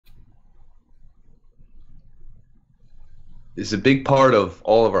is a big part of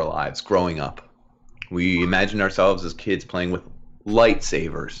all of our lives growing up. We imagine ourselves as kids playing with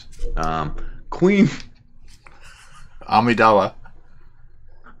lightsabers. Queen Amidala.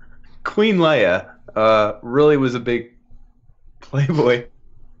 Queen Leia really was a big playboy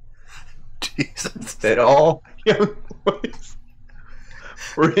Jesus. that all young boys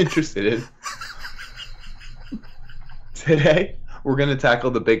were interested in. Today, we're going to tackle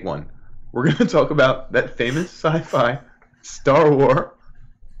the big one. We're going to talk about that famous sci-fi Star Wars.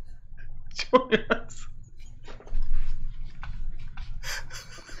 Join us.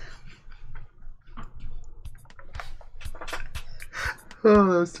 Oh,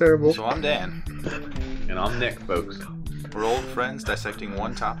 that was terrible. So I'm Dan. And I'm Nick, folks. We're old friends dissecting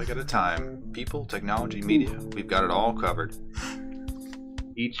one topic at a time. People, technology, media. We've got it all covered.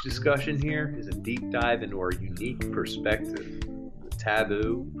 Each discussion here is a deep dive into our unique perspective. The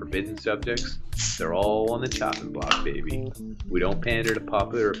taboo, forbidden subjects, they're all on the chopping block, baby. We don't pander to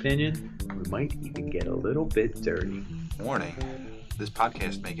popular opinion. We might even get a little bit dirty. Warning. This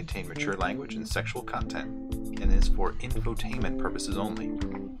podcast may contain mature language and sexual content, and is for infotainment purposes only.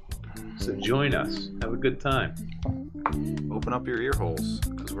 So join us. Have a good time. Open up your ear holes,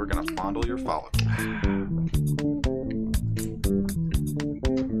 because we're going to fondle your follicles.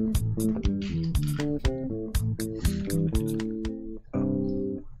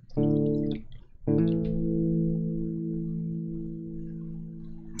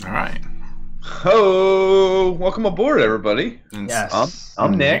 All right. Ho! Welcome aboard, everybody. Yes.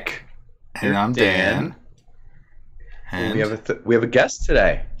 I'm Nick. And I'm Dan. And We have a guest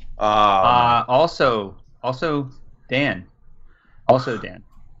today. Also Dan.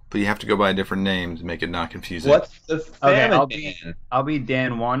 But you have to go by different names to make it not confusing. What's the family? Okay, I'll be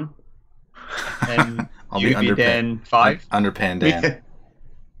Dan 1. And I'll you be be Dan 5. Underpan Dan.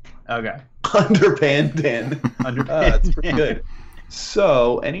 Okay. Underpan Dan. Underpan. That's pretty good.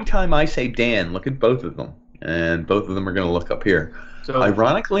 So anytime I say Dan, look at both of them, and both of them are going to look up here. So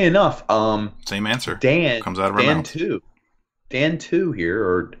ironically enough, Same answer. Dan Comes out of our Dan mouth. 2, Dan 2 here,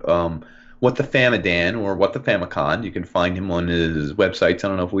 or What the Famadan, or What the Famicom. You can find him on his websites. I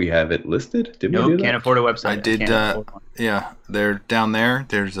don't know if we have it listed. Did we do nope, that? can't afford a website. I did. Can't afford one. Yeah, they're down there.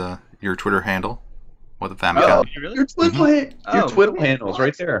 There's your Twitter handle. What the Oh, Famicom. Really? your Twitter, your Oh, Twitter handle's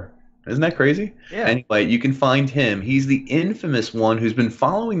right there. Isn't that crazy? Yeah. Anyway, you can find him. He's the infamous one who's been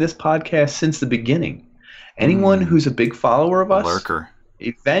following this podcast since the beginning. Anyone who's a big follower of us, Lurker.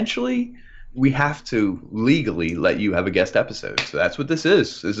 eventually we have to legally let you have a guest episode. So that's what this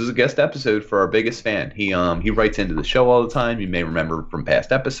is. This is a guest episode for our biggest fan. He writes into the show all the time. You may remember from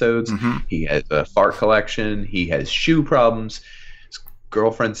past episodes. Mhm. He has a fart collection. He has shoe problems. His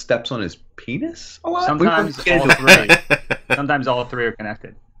girlfriend steps on his penis a lot. Sometimes We were all three. Sometimes all three are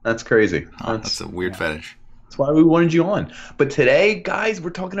connected. That's crazy. Oh, that's a weird fetish. That's why we wanted you on. But today, guys,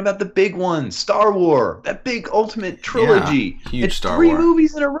 we're talking about the big one, Star Wars, that big ultimate trilogy. Yeah, huge it's Star 3 Wars.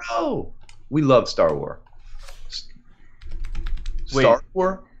 movies in a row. We love Star Wars. Wait. Star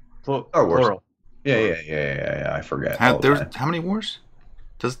Wars? Star Wars. Plural. Yeah. I forget. How, all the there's time. how many wars?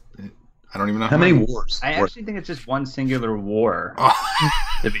 I don't even know How many wars? I actually think it's just one singular war, Oh.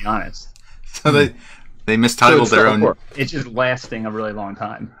 to be honest. So they So mistitled it's their Star own. Wars. It's just lasting a really long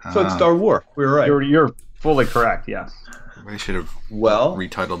time. So it's Star Wars. We were right. You're fully correct, yes. They should have Well,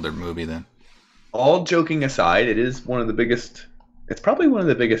 retitled their movie then. all joking aside, it is one of the biggest. It's probably one of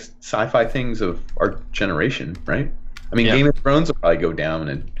the biggest sci-fi things of our generation, right? I mean, Yeah. Game of Thrones will probably go down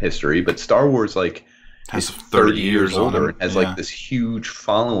in history, but Star Wars, like, Has is 30 years on older them. and has Yeah. like this huge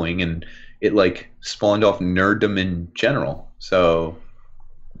following, and it like spawned off nerddom in general. So,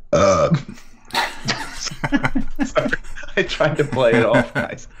 sorry, I tried to play it off,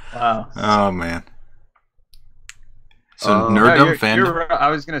 guys. Wow. Oh man. So No, No, nerddom fandom. you're right. I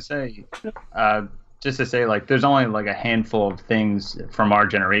was gonna say, just to say, like, there's only like a handful of things from our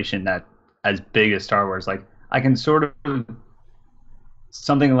generation that as big as Star Wars. Like, I can sort of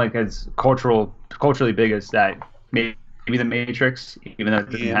something like as culturally big as that. Maybe the Matrix, even though it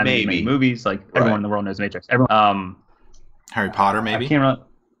doesn't Yeah, have any maybe. movies. Like, everyone Right. in the world knows Matrix. Everyone. Harry Potter I maybe. can't remember.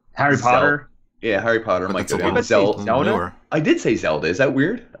 Harry Zelda. Potter. Yeah, Harry Potter But might that's go a down. little Zelda. Zelda? newer. I did say Zelda. Is that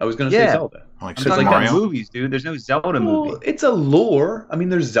weird? I was going to say Yeah. Zelda. Like I'm Super talking like about Mario. movies, dude. There's no Zelda Well, movie. it's a lore. I mean,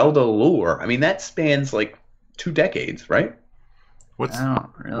 there's Zelda lore. I mean, that spans like 2 decades, right? What's I don't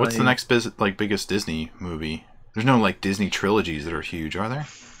really. what's the next biggest Disney movie? There's no like Disney trilogies that are huge, are there?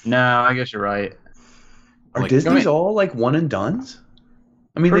 No, I guess you're right. Are Like- Disney's all like one and dones?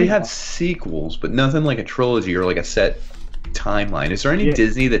 I mean, Pretty they have much. sequels, but nothing like a trilogy or like a set timeline. Is there any Yeah.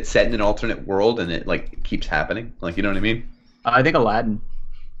 Disney that's set in an alternate world and it like keeps happening? Like, you know what I mean? I think Aladdin.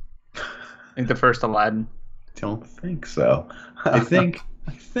 I think the first Aladdin. don't think so. I think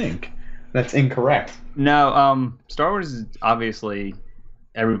that's incorrect. No, Star Wars is obviously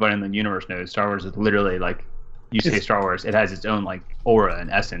everybody in the universe knows Star Wars is literally like you say Star Wars, it has its own like aura and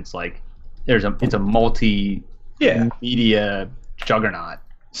essence. Like it's a media juggernaut.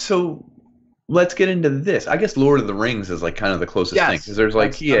 So let's get into this. I guess Lord of the Rings is like kind of the closest thing because there's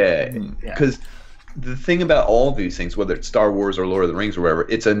like because the thing about all these things, whether it's Star Wars or Lord of the Rings or whatever,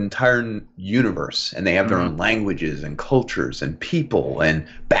 it's an entire universe, and they have their own languages and cultures and people and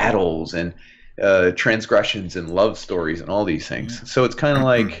battles and transgressions and love stories and all these things. So it's kind of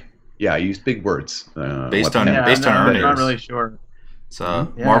like, I use big words. Based on our I'm not really sure. It's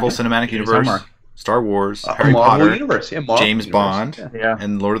Marvel Cinematic Universe, Star Wars, Harry Marvel Potter, Universe, James Bond,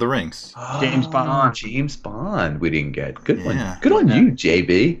 and Lord of the Rings. James Bond. James Bond. We didn't get good one. Good on you,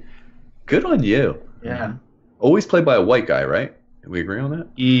 JB. Good on you. Yeah. Always played by a white guy, right? Do we agree on that?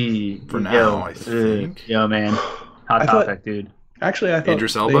 For now, I think. Yo, man. Hot topic, dude. Actually, I thought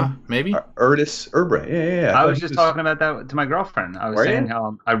Idris Elba, maybe? Erdis Erbre. Yeah. I was just talking about that to my girlfriend. I was saying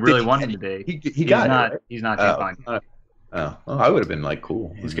how I really want him to be. He got it, right? He's not James Bond. Well, I would have been like,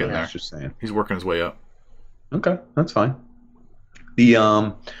 cool. He's getting there. Just saying. He's working his way up. Okay, that's fine.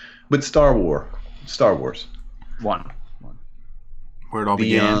 But Star Wars. One. Where it all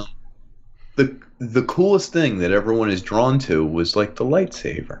began. The coolest thing that everyone is drawn to was like the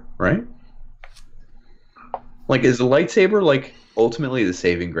lightsaber, right? Like, is the lightsaber like ultimately the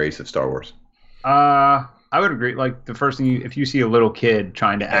saving grace of Star Wars? I would agree. Like the first thing, if you see a little kid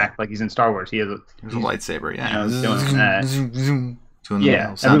trying to act like he's in Star Wars, he's a lightsaber. Yeah, doing that.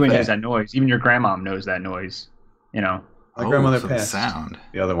 Everyone knows that noise. Even your grandma knows that noise. My grandmother passed. Sound.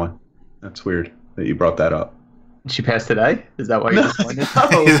 The other one. That's weird that you brought that up. She passed today? Is that why you disappointed?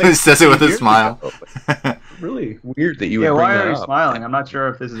 He says it with a smile. Really weird that you would bring why that are you up. smiling? I'm not sure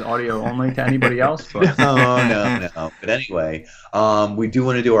if this is audio only to anybody else. But... No. But anyway, we do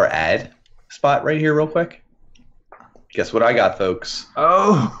want to do our ad spot right here real quick. Guess what I got, folks?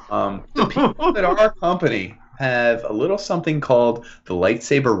 The people at our company have a little something called the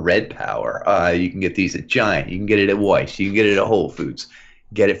Lightsaber Red Power. You can get these at Giant. You can get it at Weiss. You can get it at Whole Foods.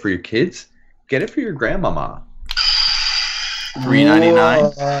 Get it for your kids. Get it for your grandmama.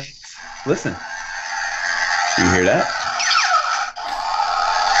 $3.99. Listen. Do you hear that?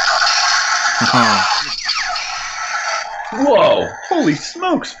 Whoa! Holy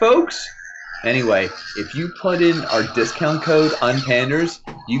smokes, folks! Anyway, if you put in our discount code UnPanders,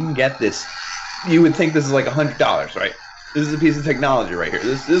 you can get this. You would think this is like $100, right? This is a piece of technology right here.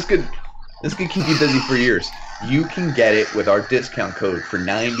 This could keep you busy for years. You can get it with our discount code for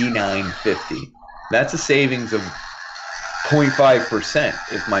 $99.50. That's a savings of 0.5%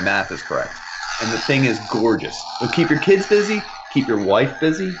 if my math is correct. And the thing is gorgeous. It'll keep your kids busy, keep your wife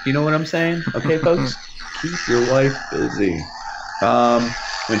busy. You know what I'm saying? Okay, folks? Keep your wife busy.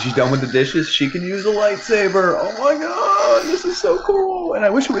 When she's done with the dishes, she can use a lightsaber. Oh my god, this is so cool. And I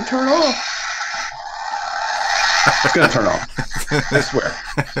wish it would turn off. It's going to turn off. I swear.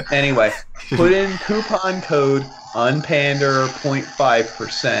 Anyway, put in coupon code UNPANDER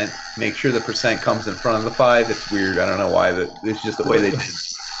 0.5%. Make sure the percent comes in front of the 5. It's weird. I don't know why. It's just the way they did.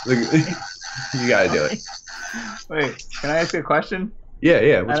 You got to do it. Wait, can I ask you a question?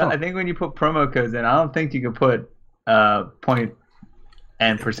 Yeah. I think when you put promo codes in, I don't think you can put point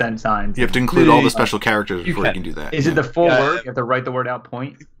and percent signs. You have to include all the special characters before you can do that. Is it the full word? You have to write the word out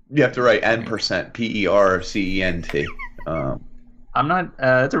point? You have to write N%, PERCENT. I'm not.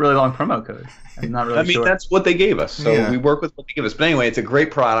 That's a really long promo code. I'm not really sure. That's what they gave us. So we work with what they give us. But anyway, it's a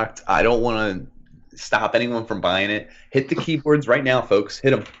great product. I don't want to stop anyone from buying it. Hit the keyboards right now, folks.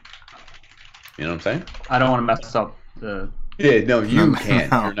 Hit them. You know what I'm saying? I don't want to mess up the. Yeah, no, you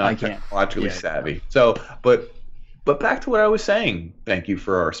can't. You're not technologically savvy. So, but back to what I was saying. Thank you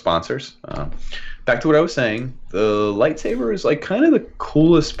for our sponsors. Back to what I was saying. The lightsaber is like kind of the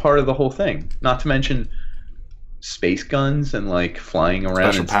coolest part of the whole thing. Not to mention space guns and like flying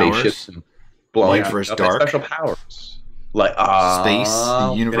around in spaceships and blowing up. Dark. Special powers. Like space,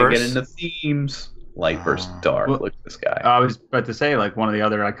 the universe. Get into themes. Light versus dark. Look at this guy. I was about to say, like, one of the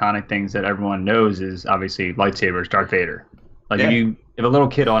other iconic things that everyone knows is obviously lightsabers, Darth Vader. Like, if a little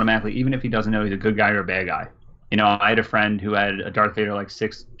kid automatically, even if he doesn't know he's a good guy or a bad guy. You know, I had a friend who had a Darth Vader like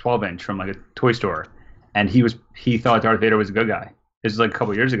 12-inch from like a toy store, and he thought Darth Vader was a good guy. This was like a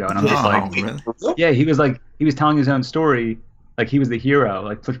couple years ago, and I'm just like, really? He was telling his own story, like he was the hero,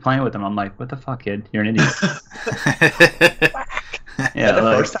 like playing with him. I'm like, what the fuck, kid? You're an idiot.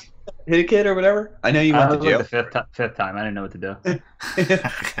 The first time hit a kid or whatever? I know you I went to was jail. like the fifth time. I didn't know what to do.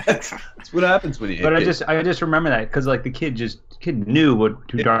 That's what happens when you hit But kids. I just remember that because like the kid knew who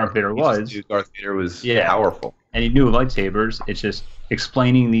Darth Vader He just was, knew Darth Vader was Yeah. powerful. and he knew lightsabers. It's just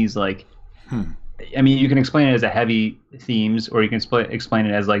explaining these like. I mean, you can explain it as a heavy themes, or you can explain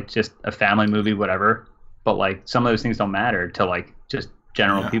it as like just a family movie, whatever. But like some of those things don't matter to like just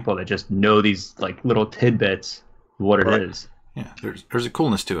general people that just know these like little tidbits of what it is. Yeah, there's a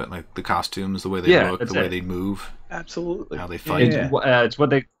coolness to it, like the costumes, the way they look, the way they move, Absolutely. how they fight. It's what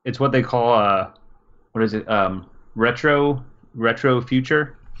they call what is it? Retro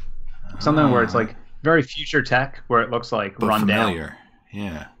future, something where it's like very future tech, where it looks like but run familiar. down.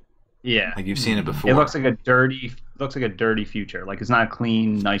 Yeah, Yeah, like you've seen it before. it looks like a dirty future. Like it's not a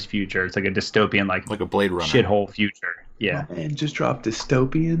clean, nice future. It's like a dystopian, like a Blade Runner shithole future. Yeah. And just dropped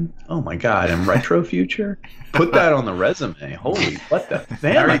dystopian. Oh my god! And retro future. Put that on the resume. Holy, what the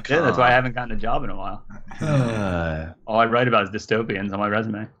I already Famicom? did. That's why I haven't gotten a job in a while. All I write about is dystopians on my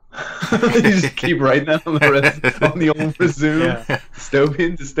resume. You just keep writing that on the old resume. Yeah.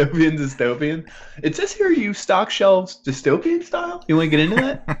 Dystopian. It says here you stock shelves dystopian style. You want to get into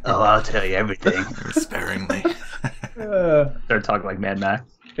that? Oh, I'll tell you everything. sparingly. Start talking like Mad Max.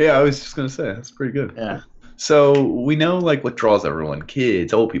 Yeah, I was just gonna say that's pretty good. Yeah. So we know like what draws everyone: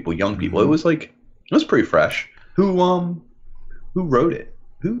 kids, old people, young people. It was pretty fresh. Who wrote it?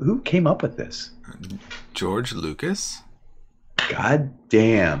 Who came up with this? George Lucas. God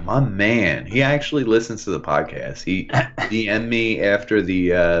damn, my man. He actually listens to the podcast. He DM'd me after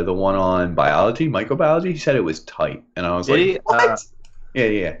the one on biology, microbiology. He said it was tight, and I was Did he? what?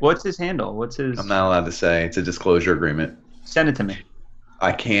 Yeah. What's his handle? What's his? I'm not allowed to say. It's a disclosure agreement. Send it to me.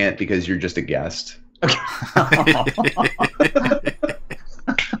 I can't because you're just a guest.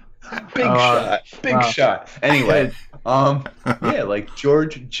 Big shot. Anyway, yeah, like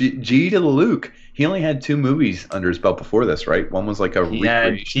George G to the Luke. He only had 2 movies under his belt before this, right? One was like a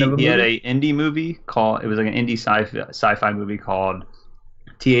recreation of a movie. He had a indie movie called. It was like an indie sci-fi movie called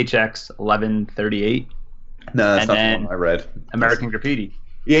THX 1138. No, that's and not then the one I read. American Graffiti.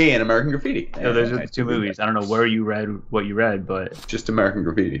 Yeah, and American Graffiti. So those are the 2 movies. I don't know where you read what you read, but just American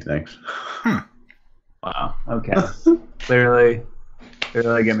Graffiti. Thanks. Wow. Okay. Clearly,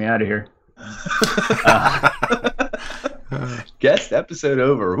 get me out of here. Guest episode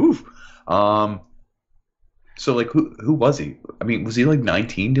over. Oof. So like who was he? I mean, was he like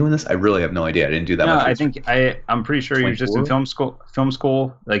 19 doing this? I really have no idea. I didn't do that much. I think I'm pretty sure he was just in film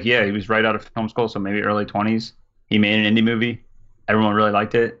school. Like, yeah, he was right out of film school, so maybe early 20s. He made an indie movie. Everyone really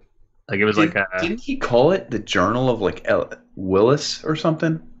liked it. Like it was didn't he call it the Journal of like Willis or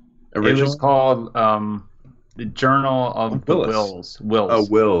something? Originally? It was called the Journal of the Wills. Oh,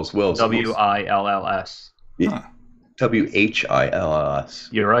 Wills. WILLS. Yeah. WHILLS.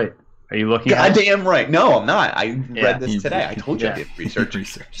 You're right. Are you looking at it? Goddamn right. No, I'm not. I read this today. I told you I Yeah. did research.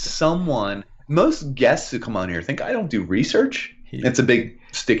 Most guests who come on here think I don't do research. It's a big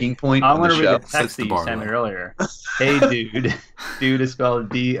sticking point I on want the to show. read the text that you sent me earlier. Hey, dude. Dude is spelled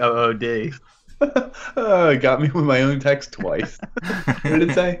DOOD. Got me with my own text twice. What did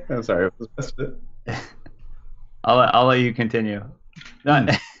it say? I'm sorry. I was messed with it. I'll let you continue. No,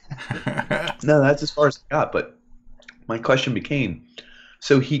 that's as far as I got. But my question became,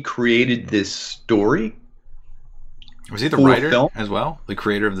 so he created this story? Was he the for writer film? as well? The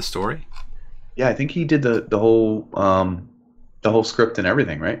creator of the story? Yeah, I think he did the whole script and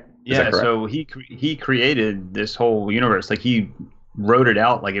everything, right? Is that Yeah, correct? so he created this whole universe. Like he wrote it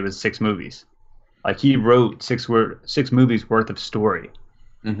out like it was 6 movies. Like he wrote 6 movies worth of story,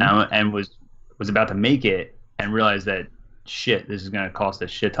 and was about to make it and realized that shit, this is going to cost a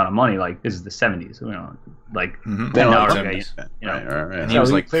shit ton of money. Like this is the 70s, like $10 a guy, Right. And he so was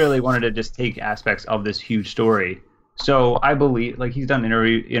he like- clearly wanted to just take aspects of this huge story. So I believe, like he's done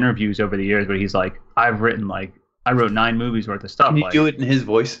interviews over the years where he's like, I wrote 9 movies worth of stuff. Can you like, do it in his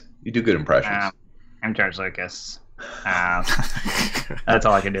voice? You do good impressions. I'm George Lucas. That's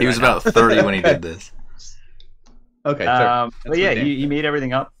all I can do. He was right now. about 30 when he did this. Okay. Sorry. But yeah, he made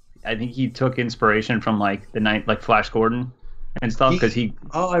everything up. I think he took inspiration from like Flash Gordon and stuff because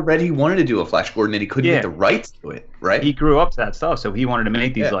I read he wanted to do a Flash Gordon and he couldn't get the rights to it, right? he grew up to that stuff, so he wanted to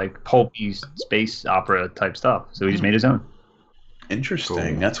make these like pulpy space opera type stuff. So he just made his own. Interesting.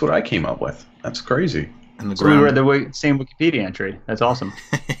 Cool. That's what I came up with. That's crazy. And the So we read ground, the same Wikipedia entry. That's awesome.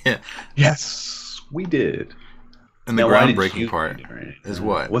 yeah. Yes, we did. And the Now, why did groundbreaking you part do it? is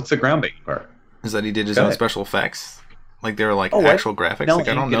what? What's the groundbreaking part? Is that he did his Go own ahead. special effects. Like they were like Oh, actual graphics. No, like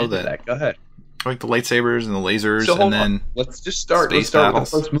I don't get know into that. Go ahead. Like the lightsabers and the lasers, So and then let's just start. space Let's start with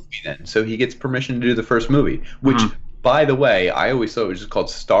battles. the first movie then. So he gets permission to do the first movie, which by the way, I always thought it was just called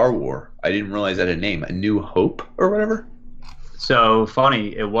Star Wars. I didn't realize that had a name, A New Hope or whatever. So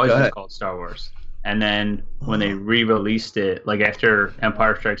funny, it was Go just ahead. called Star Wars. And then when they re-released it, like after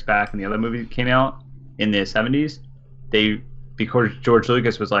Empire Strikes Back and the other movie came out in the 70s, because George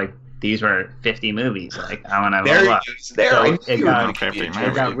Lucas was like, these were 50 movies. Like, I want to There level up. it is. There. So I it knew you were got- gonna give me a it joke.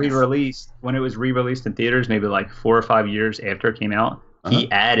 It got re-released. When it was re-released in theaters, maybe like 4 or 5 years after it came out,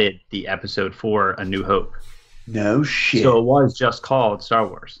 he added the episode 4, A New Hope. No shit. So it was just called Star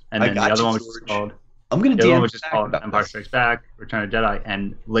Wars. And I then the got other you, one was just George. called... I'm gonna The other one DM was just back called about Empire this. Strikes Back, Return of the Jedi,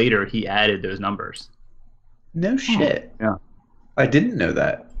 and later he added those numbers. No shit. Yeah. I didn't know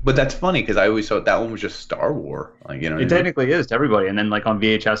that. But that's funny because I always thought that one was just Star Wars. Like, you know what I It mean? technically is to everybody, and then like on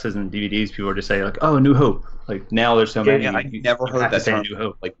VHSs and DVDs, people would just say like, "Oh, A New Hope." Like now there's so many. Yeah, I never you heard have to that say A term. New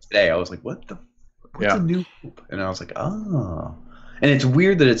Hope. Like today, I was like, "What the? What's Yeah. a New Hope?" And I was like, "Oh." And it's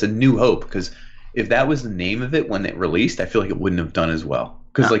weird that it's A New Hope because if that was the name of it when it released, I feel like it wouldn't have done as well.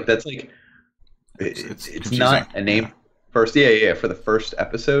 Because No. like that's like It's it's not confusing. a name. First, yeah, for the first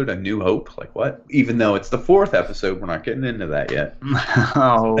episode, A New Hope. Like what? Even though it's the 4th episode, we're not getting into that yet.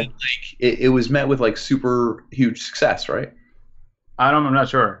 Oh, But, like it was met with like super huge success, right? I'm not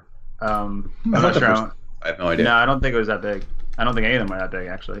sure. I'm not not the sure. first- I have no idea. No, I don't think it was that big. I don't think any of them were that big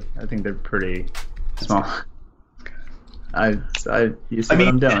actually. I think they're pretty small. You see what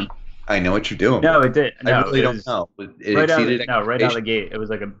I'm doing? I know what you're doing. No, it did. No, I really it don't was know. It right out, exceeded right out of the expectations. gate. It was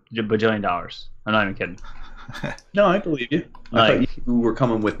like a bajillion dollars. I'm not even kidding. No, I believe you. I Like- thought you were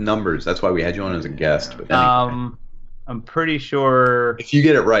coming with numbers. That's why we had you on as a guest. But anyway. I'm pretty sure. If you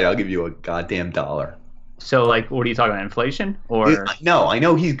get it right, I'll give you a goddamn dollar. So, like, what are you talking about? Inflation or? No, I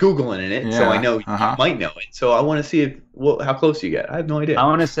know he's googling it, so Yeah, I know you might know it. So I want to see how close you get. I have no idea. I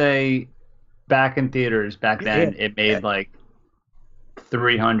want to say, back in theaters back then, it made like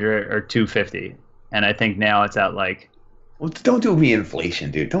 300 or 250, and I think now it's at like. Well, don't do me inflation,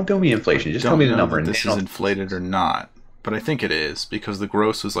 dude. Don't do me inflation. Just tell Don't me the know number. that And this then is I'll- inflated or not, but I think it is because the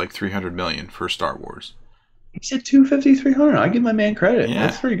gross was like 300 million for Star Wars. He said 250, 300. I give my man credit. Yeah,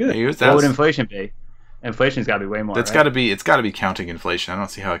 That's pretty good. What would inflation be? Inflation's got to be way more. That's right? got to be. It's got to be counting inflation. I don't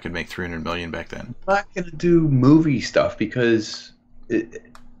see how I could make 300 million back then. I'm not going to do movie stuff because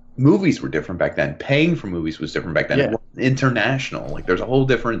movies were different back then. Paying for movies was different back then. Yeah. It wasn't international. Like there's a whole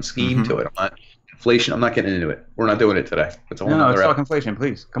different scheme Mhm. to it. Inflation. I'm not getting into it. We're not doing it today. It's a whole No, let's nother talk inflation,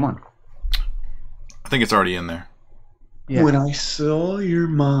 please. Come on. I think it's already in there. Yeah. When I saw your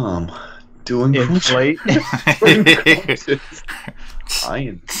mom doing Inflate. I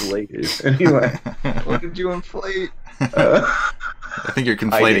inflated. Anyway, what did you inflate? I think you're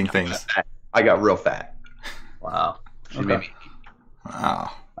conflating I things. got real fat. Wow. She Okay. made me.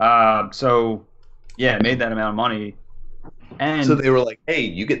 Wow. So, yeah, it made that amount of money, and So they were like, "Hey,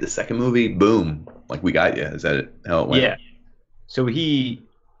 you get the second movie, boom! Like we got you." Is that how it went? yeah. So he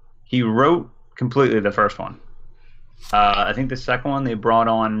wrote completely the first one. I think the second one they brought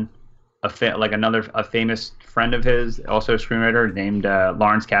on a famous friend of his, also a screenwriter named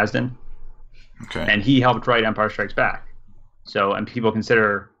Lawrence Kasdan, Okay. and he helped write Empire Strikes Back. So, and people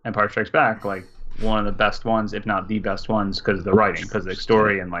consider Empire Strikes Back like one of the best ones, if not the best ones, because of the writing, because of the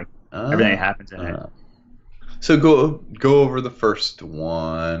story, and like everything that happens in it. So go over the first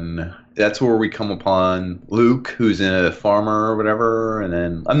one. That's where we come upon Luke, who's a farmer or whatever, and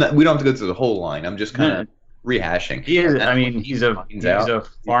then we don't have to go through the whole line. I'm just kind of rehashing. He is. And I mean, when he's he a finds out- a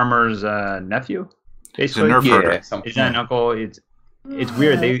farmer's nephew, basically. Nerf herder. Yeah, something. Is that an uncle? It's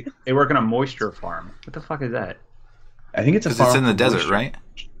weird. They work on a moisture farm. What the fuck is that? I think it's a Because it's farm in the for desert, moisture. right?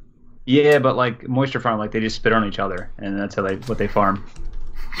 Yeah, but like moisture farm, like they just spit on each other, and that's how what they farm.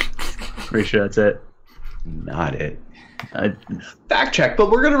 Pretty sure that's it. Not it. Uh, Fact check,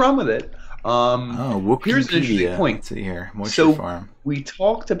 but we're gonna run with it. Wikipedia. Here's an interesting point. Let's see here. Moisture So- farm. We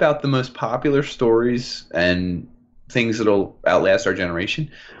talked about the most popular stories and things that'll outlast our generation.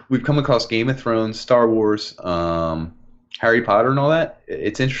 We've come across Game of Thrones, Star Wars, Harry Potter, and all that.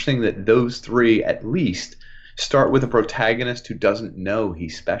 It's interesting that those three, at least, start with a protagonist who doesn't know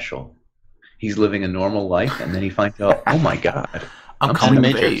he's special. He's living a normal life, and then he finds out, oh my god, I'm I'm coming in the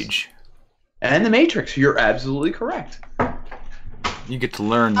of Matrix. age. And the Matrix. You're absolutely correct. You get to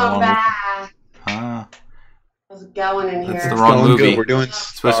learn I'm along with. back. Ah, How's it going in That's here? the wrong Going movie. good. We're doing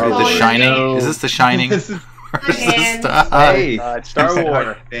it's supposed to be Oh, The Shining. no. Is this The Shining? This is Or is this Dan. the- hey. it's Star They said hi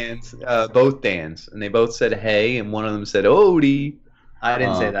Wars. to Dan's, both Dans, and they both said hey, and one of them said Odie, I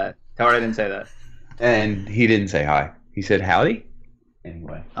didn't say that. Tell her I didn't say that. and he didn't say hi. He said howdy.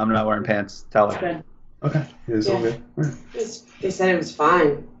 Anyway. I'm not wearing pants. Tell her. Okay. It was all Yeah. good. They said it was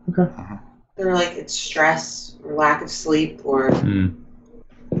fine. Okay. They were like, it's stress or lack of sleep or Hmm.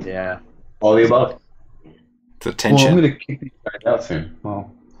 Yeah. All the above. The Well, tension. I'm gonna kick these guys out soon.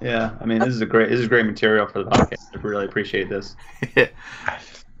 Well, Yeah, I mean, this is great material for the podcast. I really appreciate this. I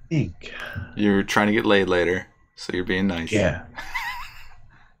think. You're trying to get laid later, so you're being nice. Yeah.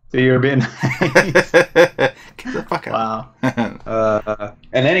 So you're being nice. Get the fuck out. Wow.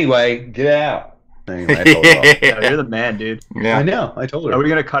 And anyway, get out. Anyway, I told her off. Yeah, you're the man, dude. Yeah. I know. I told her. Are we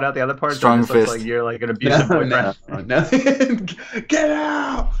gonna cut out the other parts? Strong It just looks fist. like you're like an abusive boyfriend. No. Get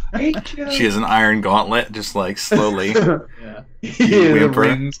out! I hate you. She has an iron gauntlet, just like slowly. Yeah. Yeah, the whimper.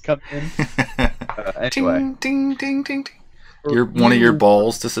 rings come in. Anyway. Ding, ding, ding, ding, ding. One of your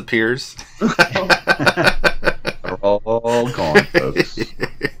balls disappears. They're all gone, folks.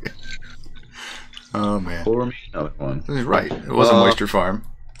 Oh man, Pour me another one. he's right. It was a moisture farm.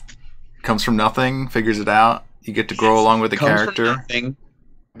 Comes from nothing, figures it out. You get to grow along with the Comes from character. nothing.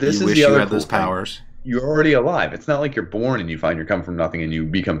 This You is wish the you other had cool those thing. powers. You're already alive. It's not like you're born and you find you come from nothing and you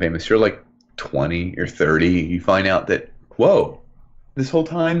become famous. You're like 20 or 30. You find out that, whoa, this whole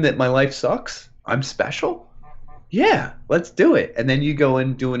time that my life sucks, I'm special? Yeah, let's do it. And then you go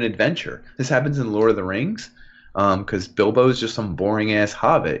and do an adventure. This happens in Lord of the Rings because Bilbo's just some boring-ass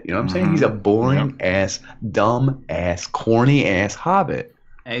hobbit. You know what I'm saying? He's a boring-ass, dumb-ass, corny-ass hobbit.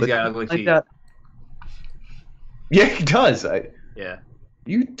 And he's But got ugly like feet. that- Yeah, he does. Yeah.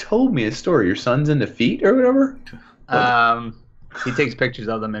 You told me a story. Your son's into feet or whatever? He takes pictures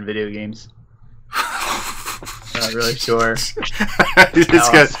of them in video games. Not really sure. He's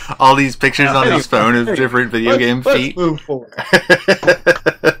got all these pictures on his phone of different video game feet. Let's move forward.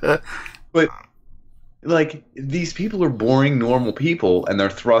 But like these people are boring normal people and they're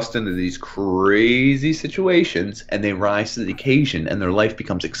thrust into these crazy situations and they rise to the occasion and their life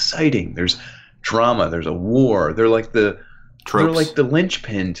becomes exciting. There's drama, there's a war. They're like the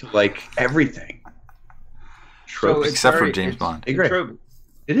linchpin to like everything. Tropes. Except for James Bond. Hey, Greg, Trope.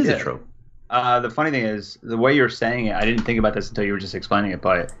 it is Yeah. a trope. The funny thing is, the way you're saying it, I didn't think about this until you were just explaining it,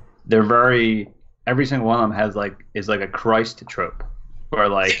 but every single one of them is like a Christ trope. Or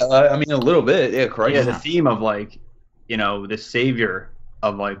like, I mean, a little bit. Yeah, Christ. yeah, the theme of like, the savior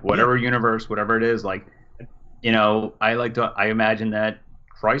of like whatever universe, whatever it is, like, I imagine that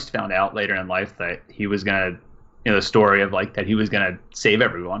Christ found out later in life that he was gonna, the story of like that he was gonna save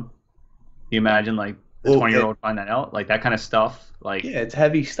everyone. You imagine like the 20-year-old find that out, like that kind of stuff, like Yeah, it's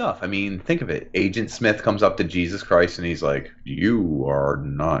heavy stuff. I mean, think of it. Agent Smith comes up to Jesus Christ and he's like, "You are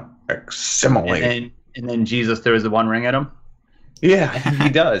not assimilated." and then Jesus throws the one ring at him. Yeah, he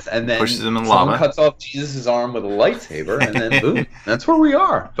does. And then Pushes him in someone lava. cuts off Jesus' arm with a lightsaber, and then boom. That's where we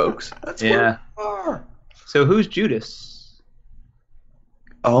are, folks. That's where we are. So who's Judas?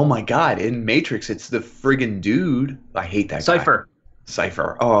 Oh my God! In Matrix, it's the friggin' dude. I hate that guy. Cypher.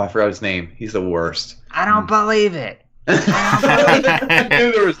 Cypher. Oh, I forgot his name. He's the worst. I don't believe it. I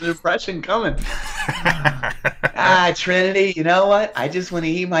knew there was an impression coming. Trinity, you know what? I just want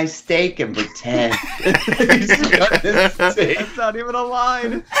to eat my steak and pretend. He's got this steak. That's not even a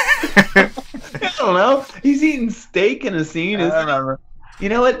line. I don't know. He's eating steak in a scene. I remember. You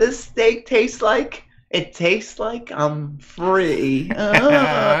know what this steak tastes like? It tastes like I'm free. Freedom.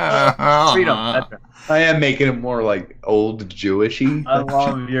 That's right. I am making it more like old Jewishy. I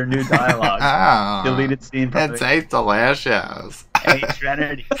love your new dialogue. Deleted scene. It Probably. tastes delicious. Hey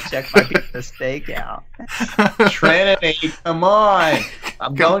Trinity, check my pizza steak out. Trinity, come on.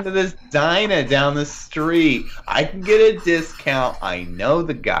 I'm going to this diner down the street. I can get a discount. I know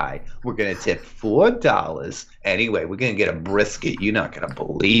the guy. We're going to tip $4. Anyway, we're going to get a brisket. You're not going to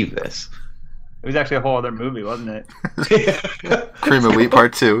believe this. It was actually a whole other movie, wasn't it? Cream of Wheat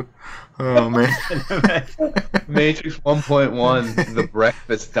Part 2. Oh, man. Matrix 1.1, The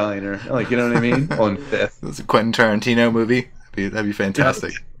Breakfast Diner. Like, you know what I mean? On Fifth. It's a Quentin Tarantino movie. That'd be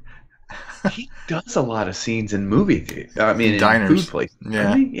fantastic. He does a lot of scenes in movie theater. I mean, in Diners. food places. Yeah.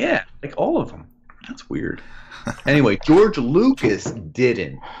 Doesn't he? Yeah, like all of them. That's weird. Anyway, George Lucas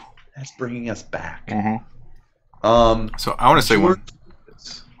didn't. That's bringing us back. So I want to say George one.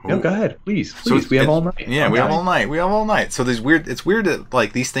 Lucas. No, go ahead, please. So We have all night. Yeah, we have all night. We have all night. So there's weird. It's weird that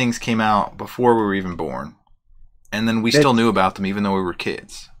like these things came out before we were even born, and then we still knew about them even though we were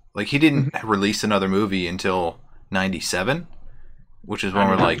kids. Like he didn't release another movie until '97, which is when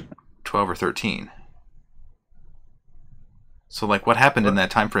we're like 12 or 13. So like, what happened in that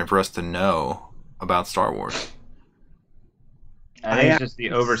time frame for us to know about Star Wars? I think it's just the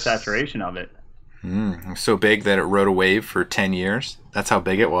oversaturation of it. It was so big that it rode a wave for 10 years. That's how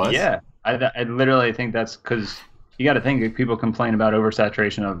big it was. Yeah, I literally think that's because you got to think that people complain about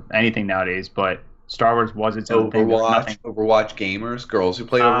oversaturation of anything nowadays, but Star Wars was its own thing. Overwatch gamers, girls who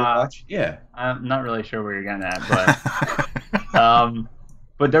play Overwatch. Yeah. I'm not really sure where you're getting at,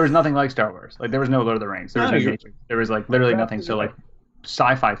 but But there was nothing like Star Wars. Like there was no Lord of the Rings. There was no Matrix. There was like literally nothing. So like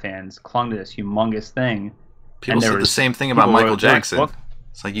sci-fi fans clung to this humongous thing. People said the same thing about Michael Jackson.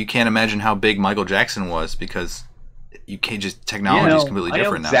 It's like you can't imagine how big Michael Jackson was because you can't just technology is completely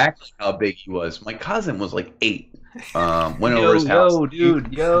different now. I know exactly how big he was. My cousin was like 8. Went over his house. Yo,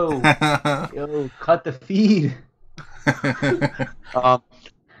 dude, yo, cut the feed.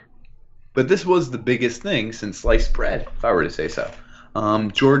 But this was the biggest thing since sliced bread, if I were to say so.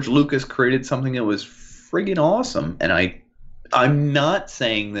 George Lucas created something that was friggin' awesome, and I'm not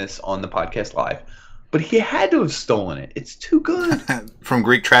saying this on the podcast live, but he had to have stolen it. It's too good. From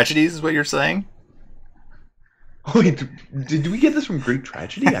Greek tragedies is what you're saying? Wait, did we get this from Greek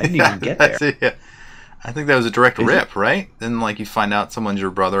tragedy? I didn't even get there. Yeah. I think that was a direct rip, right? Then like you find out someone's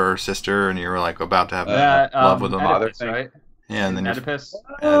your brother or sister, and you're like about to have love with them. Oedipus, right? Yeah, and then Oedipus.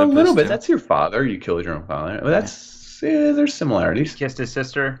 A little bit. That's your father. You killed your own father. Well, there's similarities. Kissed his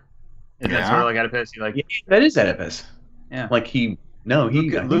sister. Is that sort of like Oedipus? He like that is Oedipus. Yeah. Like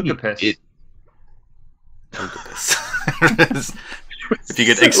Lucapus. Lucapus. If you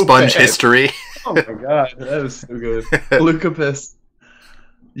could expunge history. Oh my god, that was so good. Lucapus.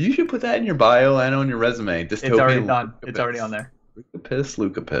 You should put that in your bio and on your resume. Dystopian. It's already done. It's already on there.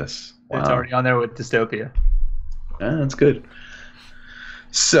 Lucapus. Wow. It's already on there with dystopia. Yeah, that's good.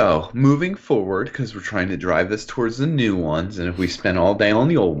 So, moving forward, because we're trying to drive this towards the new ones, and if we spend all day on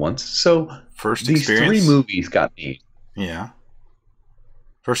the old ones, so first these experience? 3 movies got me. Yeah.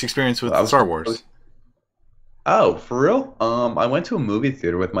 First experience with Star Wars. Oh, for real? I went to a movie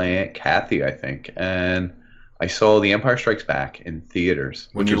theater with my Aunt Kathy, I think, and I saw The Empire Strikes Back in theaters,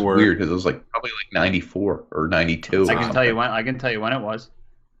 which was weird because it was like probably like 94 or 92. I can tell you when it was.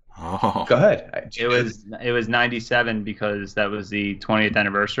 Oh. Go ahead. It was 97 because that was the 20th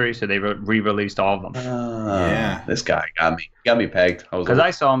anniversary, so they re-released all of them. Yeah. This guy got me pegged. Because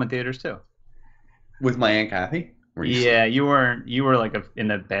I saw them in theaters too. With my Aunt Kathy? You were like in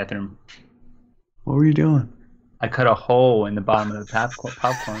the bathroom. What were you doing? I cut a hole in the bottom of the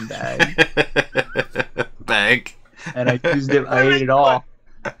popcorn bag. And I used it. I ate it all.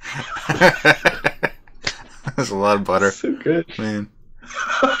 There's a lot of butter. So good, man.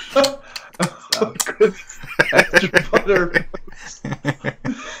 Oh, goodness. Extra butter.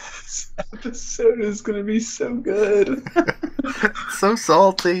 This episode is gonna be so good. So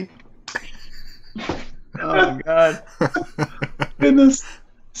salty. Oh my god. Goodness.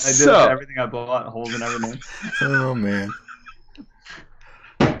 I did everything I bought, holes and everything. Oh man.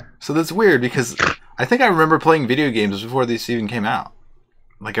 So that's weird because I think I remember playing video games before these even came out.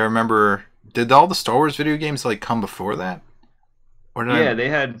 Like I remember, did all the Star Wars video games like come before that? Or did they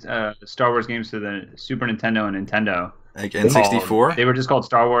had Star Wars games to the Super Nintendo and Nintendo. Like N64? They were just called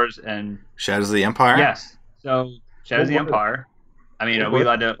Star Wars and Shadows of the Empire? Yes. So Shadows of the Empire. I mean, are we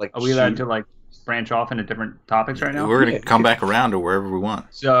allowed to branch off into different topics right now? We're gonna come back around to wherever we want.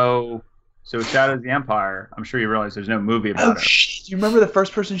 So Shadows of the Empire, I'm sure you realize there's no movie about it. Shit. You remember the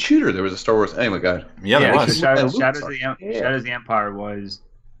first person shooter? There was a Star Wars. Anyway, God. Yeah, there was. So Shadows of the Empire was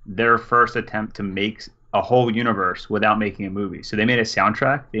their first attempt to make a whole universe without making a movie. So they made a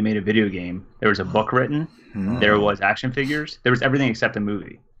soundtrack, they made a video game, there was a book written, there was action figures, there was everything except a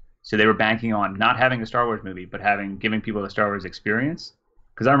movie. So they were banking on not having a Star Wars movie, but giving people the Star Wars experience.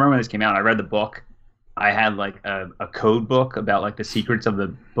 Because I remember when this came out, I read the book. I had like a code book about like the secrets of the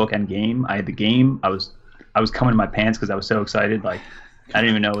book and game. I had the game. I was coming in my pants because I was so excited. Like I didn't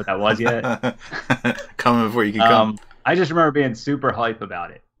even know what that was yet. Coming before you can come. I just remember being super hype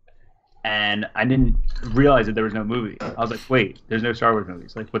about it. And I didn't realize that there was no movie. I was like, wait, there's no Star Wars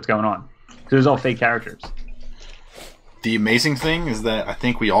movies. Like, what's going on? So it was all fake characters. The amazing thing is that I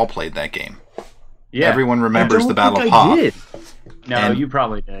think we all played that game. Yeah. Everyone remembers the Battle of Hoth. No, you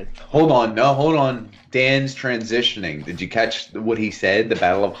probably did. Hold on. Dan's transitioning. Did you catch what he said? The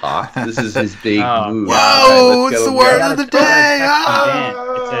Battle of Hoth? This is his big move. Whoa, it's the word of the day!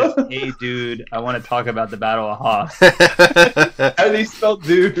 It says, hey, dude, I want to talk about the Battle of Hoth. How do you spell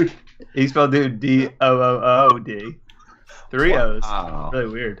dude? He spelled dude D-O-O-O-D. 3 O's. Wow. Really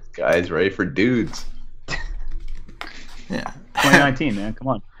weird. Guys, ready for dudes. Yeah. 2019, man. Come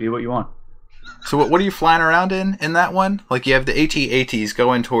on. Be what you want. So what are you flying around in that one? Like you have the AT-ATs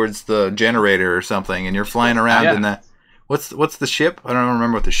going towards the generator or something, and you're flying around in that. What's the ship? I don't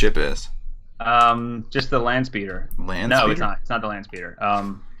remember what the ship is. Just the land speeder. Land no, speeder? it's not. It's not the land speeder.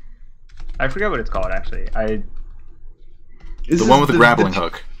 I forget what it's called actually. The one with the grappling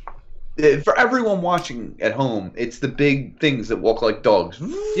hook. For everyone watching at home, it's the big things that walk like dogs.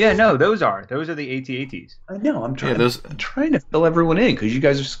 Yeah, no, those are the AT-ATs. I know. I'm trying. Yeah, I'm trying to fill everyone in because you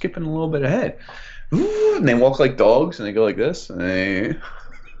guys are skipping a little bit ahead. And they walk like dogs, and they go like this. And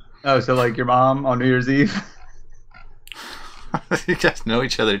Oh, so like your mom on New Year's Eve? You guys know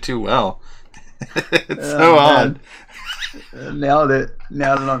each other too well. It's Oh, so man. odd. Nailed it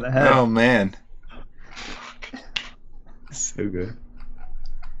on the head. Oh man, So good.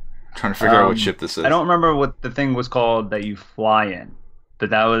 trying to figure out what ship this is. I don't remember what the thing was called that you fly in, but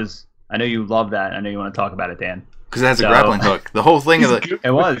that was. I know you love that. I know you want to talk about it, Dan. Because it has a So- grappling hook. The whole thing of the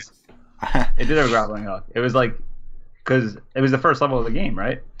It was. It did have a grappling hook. It was like, because it was the first level of the game,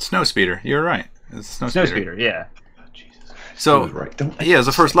 right? snow speeder. You're right. It's a Snow speeder, yeah. So Right. yeah, it was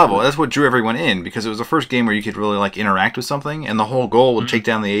the first level. That's what drew everyone in because it was the first game where you could really like interact with something, and the whole goal to take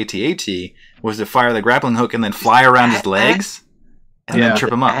down the AT-AT was to fire the grappling hook and then fly around his legs and Yeah. then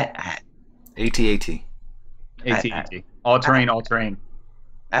trip him up. AT-AT. AT-AT. All terrain, all terrain.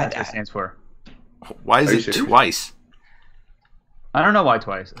 That's what it stands for. Why is Are you it serious? twice? I don't know why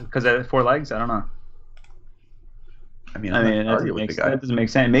twice. Because it had 4 legs? I don't know. I mean, I I'm mean, not that arguing with the guy. doesn't make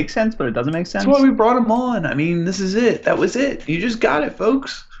sense. It makes sense, but it doesn't make sense. That's why we brought him on. I mean, this is it. That was it. You just got it,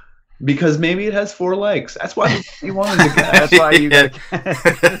 folks. Because maybe it has 4 legs. That's why you wanted to get. That's why you Yeah.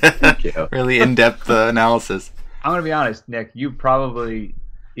 Thank you. Really in-depth analysis. I'm going to be honest, Nick. You probably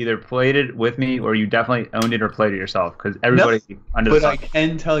either played it with me or you definitely owned it or played it yourself. Because everybody under the But I sun.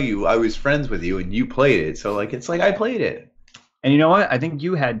 can tell you, I was friends with you and you played it. So, like, it's like I played it. And you know what? I think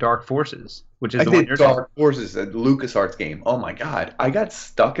you had Dark Forces, which is I the one did you're talking Dark Forces, a LucasArts game. Oh my god. I got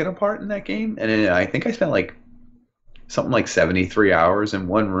stuck in a part in that game. And then I think I spent like something like 73 hours in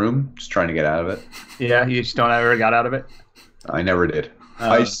one room just trying to get out of it. Yeah, you just don't ever got out of it? I never did.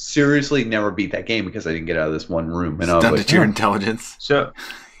 I seriously never beat that game because I didn't get out of this one room. And I was Done like, to your intelligence. So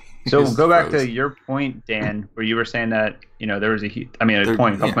Just go back froze. to your point, Dan, where you were saying that, there was a There-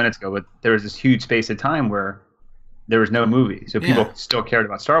 point a couple yeah. minutes ago, but there was this huge space of time where there was no movie. So people Yeah. still cared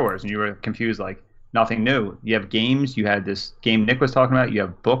about Star Wars, and you were confused, like, nothing new. You have games, you had this game Nick was talking about, you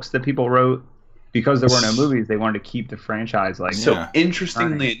have books that people wrote. Because there were no movies, they wanted to keep the franchise, like, So Yeah.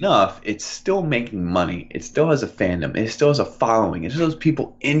 interestingly enough, it's still making money. It still has a fandom. It still has a following. It still has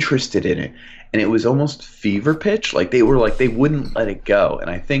people interested in it. And it was almost fever pitch. Like they wouldn't let it go. And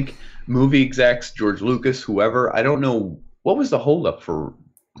I think movie execs, George Lucas, whoever, I don't know what was the holdup for,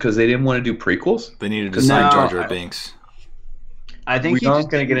 because they didn't want to do prequels. They needed to No, sign Jar Jar I- Binks. I think We he aren't just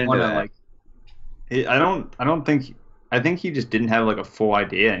gonna didn't get into wanna, that. like, I think he just didn't have like a full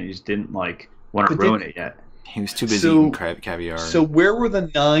idea, and he just didn't like want to But ruin it yet. He was too busy So- eating caviar. So where were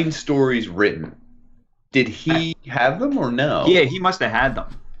the 9 stories written? Did he have them or no? Yeah, he must have had them,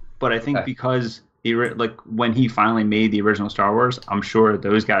 but I think Okay. because like when he finally made the original Star Wars, I'm sure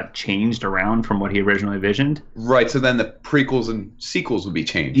those got changed around from what he originally envisioned. Right, so then the prequels and sequels would be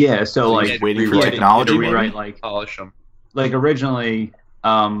changed. Yeah, so So like he's waiting for he had to- technology, he had to maybe? rewrite, like Polish them. originally,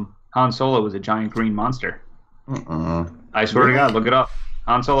 Han Solo was a giant green monster. I swear to God, look it up.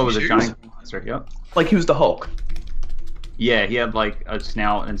 Han Solo was a Serious? giant green monster. Yep. Like he was the Hulk. Yeah, he had like a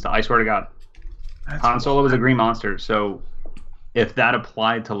snout and stuff. I swear to God, Han Solo was a green monster. So if that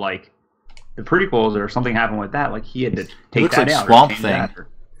applied to like the prequels or something happened with that, like he had to take looks that like out. or Swamp change Thing. that, or-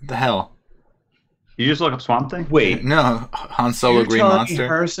 What the hell? You just look up Swamp Thing. Wait, No, Han Solo you're Green telling me Monster.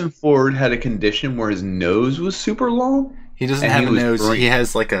 Harrison Ford had a condition where his nose was super long? He doesn't And have he a was nose. green. He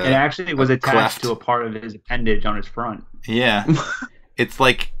has like It a actually was attached cleft. to a part of his appendage on his front. yeah. It's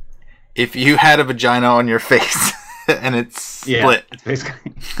like if you had a vagina on your face and it's Yeah, split, it's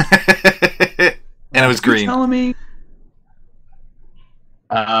basically. and it was You're green. telling me?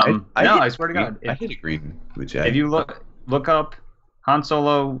 No, I swear to God, I hit a green vagina. if you look up Han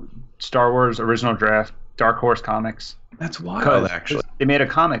Solo Star Wars original draft Dark Horse Comics, That's 'cause wild, actually. they made a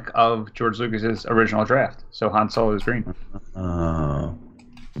comic of George Lucas's original draft, so Han Solo is green.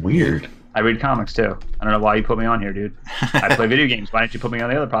 Weird. I read comics too. I don't know why you put me on here, dude. I play video games. Why didn't you put me on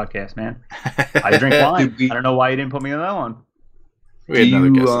the other podcast, man? I drink wine. Did we- I don't know why you didn't put me on that one. We had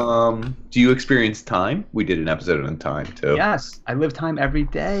another guest. Do you experience time? We did an episode on time too. Yes, I live time every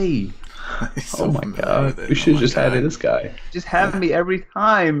day. He's so Oh my familiar god. with it. We should Oh my just had God. this guy. Just have me every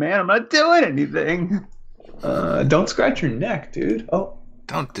time, man. I'm not doing anything. Don't scratch your neck, dude. Oh.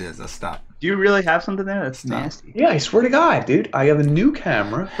 Don't do this. Stop. Do you really have something there? That's Stop. nasty. Yeah, I swear to God, dude. I have a new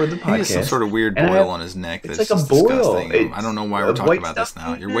camera for the He has some podcast. sort of weird And I boil have- on his neck. it's That's like a just boil. disgusting. It's I don't know why we're white talking about this stuff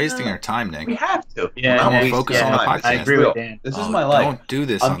now. in You're wasting there. our time, Nick. We have to. Yeah, Now we'll Nick, focus on the podcast. I agree with Dan. This is Oh, my life. Don't do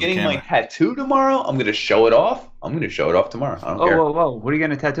this I'm on getting camera. my tattoo tomorrow. I'm gonna show it off. I'm gonna show it off tomorrow. I don't Oh, care. whoa, whoa. What are you going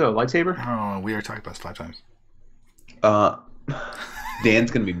to tattoo? A lightsaber? Oh, we already talked about this 5 times.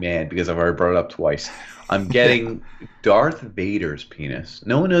 Dan's gonna be mad because I've already brought it up twice. I'm getting Darth Vader's penis.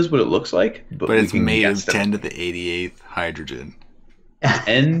 No one knows what it looks like, but But we it's can made of guess it. 10 to the 88th hydrogen.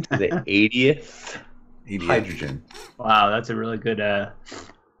 10 to the 80th 88th. hydrogen. Wow, that's a really good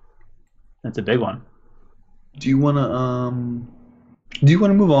That's a big one. Do you want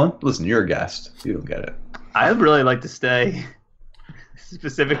to move on? Listen, you're a guest. You don't get it. I'd really like to stay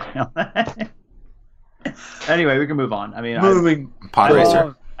specifically on that. Anyway, we can move on. I mean, Pod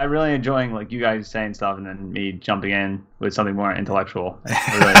Racer. I'm really enjoying like you guys saying stuff and then me jumping in with something more intellectual.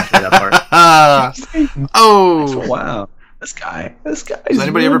 I really enjoy that part. Oh wow, this guy. Has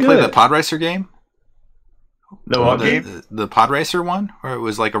anybody ever played the Pod Racer game? The what game? The Pod Racer one, where it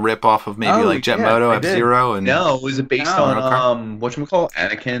was like a rip off of maybe like Jet Moto, F-Zero, and no, was it based on whatchamacallit,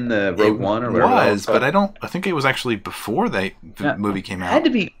 Anakin, the Rogue One, or whatever? It was, but I think it was actually before the movie came out. It had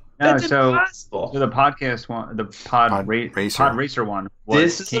to be. No, That's impossible. So the podcast one, the Pod Racer one.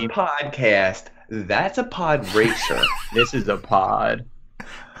 This is a podcast. That's a Pod Racer. This is a pod.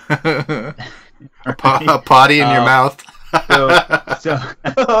 A potty in your mouth. So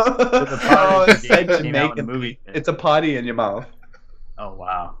the pod racer game came out in the movie. It's a potty in your mouth. Oh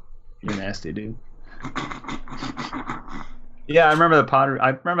wow, you're nasty, dude. Yeah, I remember the pod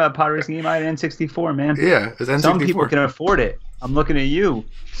racing game. I had an N64, man. Yeah, it was N64. Some people can afford it. I'm looking at you,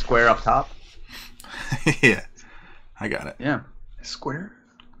 Square up top. Yeah, I got it. Yeah, Square.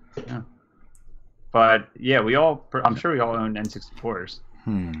 Yeah, but yeah, I'm sure we all own N64s.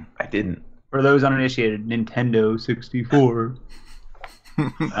 I didn't. For those uninitiated, Nintendo 64.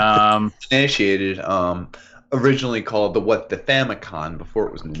 Initiated. Originally called the Famicom before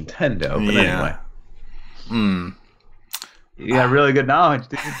it was Nintendo. But anyway. You got really good knowledge,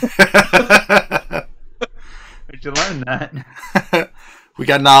 dude. Where'd you learn that? We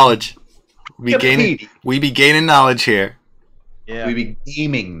got knowledge. We be gaining knowledge here. Yeah. We be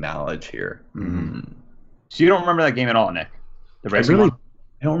gaming knowledge here. So you don't remember that game at all, Nick? The racing one?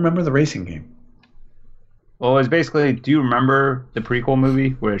 I don't remember the racing game. Well, it was basically. Do you remember the prequel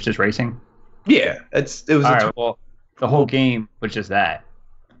movie where it's just racing? Yeah, it was. All right. Well, the whole game was just that.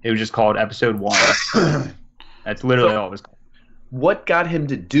 It was just called Episode 1. That's literally all it was called. What got him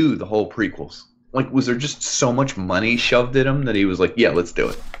to do the whole prequels? Like, was there just so much money shoved at him that he was like, "Yeah, let's do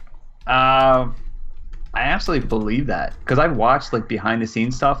it"? I absolutely believe that because I've watched like behind the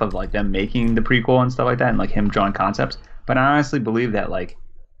scenes stuff of like them making the prequel and stuff like that, and like him drawing concepts. But I honestly believe that like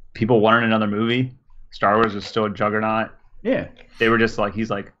people wanted another movie. Star Wars was still a juggernaut. Yeah, they were just like, he's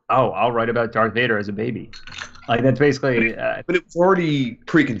like, oh, I'll write about Darth Vader as a baby. Like that's basically. But it was already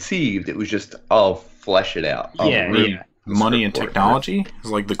preconceived. It was just, I'll flesh it out. Yeah. Money and technology. It's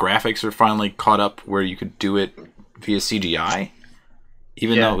like the graphics are finally caught up where you could do it via CGI.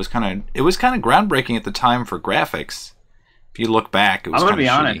 Even though it was kind of groundbreaking at the time for graphics. If you look back, it was. I'm gonna be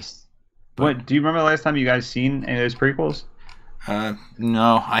shitty. honest. What do you remember the last time you guys seen any of those prequels?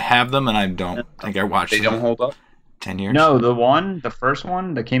 No, I have them and I don't think I watched them. They don't hold up? 10 years? No, the first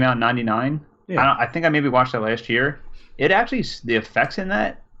one that came out in 99. Yeah. I think I maybe watched that last year. It actually, the effects in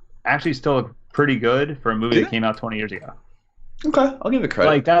that actually still look pretty good for a movie that came out 20 years ago. Okay, I'll give it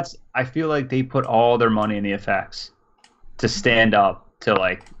credit. Like I feel like they put all their money in the effects to stand up to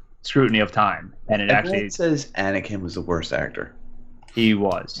like scrutiny of time, and Everyone says Anakin was the worst actor. He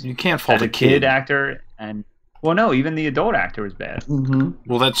was. You can't fault as a kid actor, and well, no, even the adult actor was bad. Mm-hmm.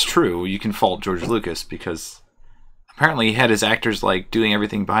 Well, that's true. You can fault George Lucas because apparently he had his actors like doing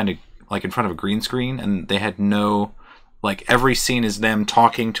everything in front of a green screen, and they had no every scene is them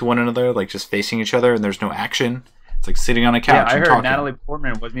talking to one another, like just facing each other, and there's no action. It's like sitting on a couch. Yeah, I and heard talking. Natalie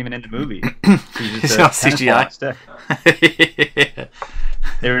Portman wasn't even in the movie. She's all CGI.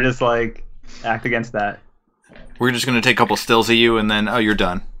 They were just like, act against that. We're just going to take a couple stills of you, and then, oh, you're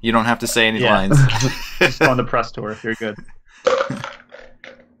done. You don't have to say any lines. Just go on the press tour. You're good.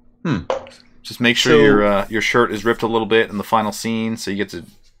 Just make sure your shirt is ripped a little bit in the final scene, so you get to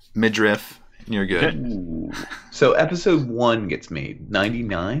midriff, and you're good. Ooh. So episode 1 gets made.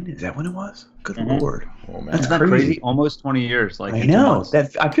 99? Is that when it was? Good Lord. Oh, man. That's not crazy. Almost 20 years. I know.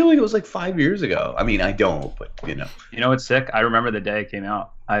 I feel like it was like 5 years ago. I mean, I don't, but you know. You know what's sick? I remember the day it came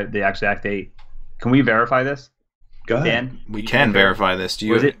out. The exact date. Can we verify this? Go ahead. Dan, we can verify this.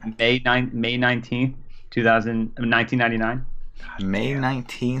 Was it May 19th, 1999? May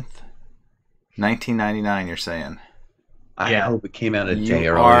 19th, 1999, you're saying? I hope it came out a day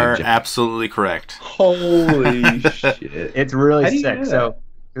early. You are absolutely correct. Holy shit. It's really sick. So,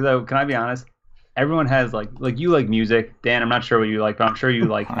 can I be honest? Everyone has like you like music. Dan, I'm not sure what you like, but I'm sure you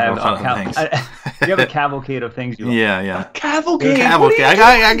like have you have a cavalcade of things you like. Yeah. A cavalcade.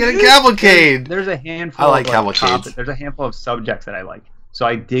 I get a cavalcade. There's a handful. I like cavalcades. There's a handful of subjects that I like. So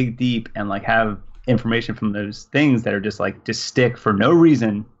I dig deep and like have information from those things that are just stick for no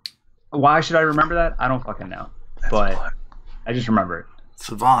reason. Why should I remember that? I don't fucking know. But I just remember it.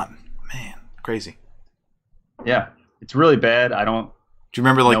 Savant, man, crazy. Yeah, it's really bad. I don't Do you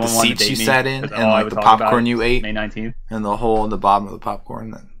remember like No the one wanted to seats you date me sat in because and all I like would the talk about popcorn is you ate May 19th. and the hole in the bottom of the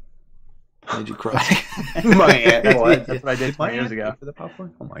popcorn that made you cry? My aunt. That's what I did 20 years ago. For the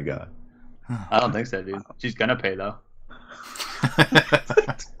popcorn? Oh my god. I don't think so, dude. She's gonna pay though.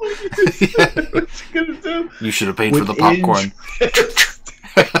 What's she gonna do? You should have paid for the popcorn.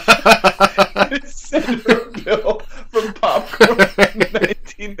 Send her a bill from popcorn in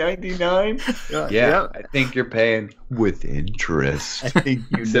 1999. Yeah, I think you're paying with interest. I think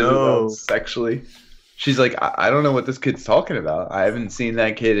you Says it know. about sexually. She's like, I don't know what this kid's talking about. I haven't seen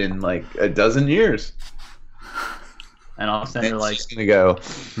that kid in like a dozen years. And I'll send her And like, she's gonna go,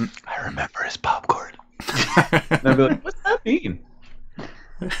 I remember his popcorn. And I'll be like, what's that mean?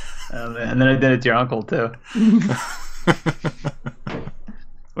 and then I did it to your uncle too.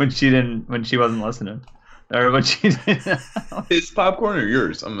 when she wasn't listening, or when she didn't. His popcorn or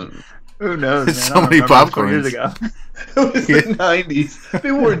yours? Who knows, man? So I don't many remember. It was 20 popcorns. years ago. It was the 90s.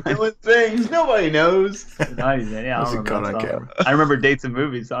 People were doing things. Nobody knows. The 90s, man. Yeah, I Was don't it caught remember on that stuff. camera? I remember dates and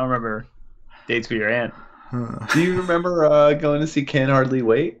movies. I don't remember dates with your aunt. Do you remember going to see Can't Hardly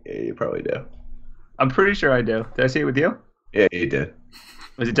Wait? Yeah, you probably do. I'm pretty sure I do. Did I see it with you? Yeah, you did.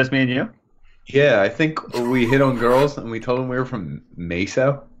 Was it just me and you? Yeah, I think we hit on girls and we told them we were from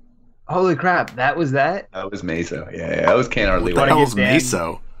Meso. Holy crap! That was that. That was Meso. Yeah, that was Can't Hardly What Wait. the Wanna hell's get Dan-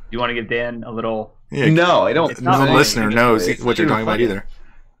 Meso? You want to give Dan a little? Yeah, No, I don't. It's not no funny. listener knows It's what you're too talking about funny. either.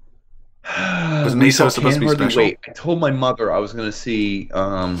 Was We Meso saw supposed to be Can't Hardly special? Wait. I told my mother I was going to see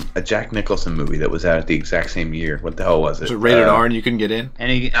a Jack Nicholson movie that was out at the exact same year. What the hell was it? Was it rated R and you couldn't get in?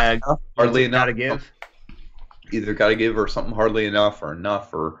 Any Hardly enough. gotta give? Either Gotta Give or something Hardly Enough or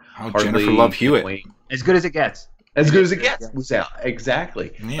Enough or Oh, Hardly Jennifer Love Hewitt. Wait. As good as it gets. As good as it gets was out.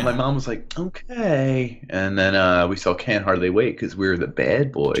 Exactly. Yeah. And my mom was like, okay. And then we saw Can't Hardly Wait because we were the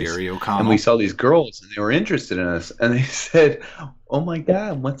bad boys. Jerry And O'Connell. we saw these girls and they were interested in us. And they said, oh my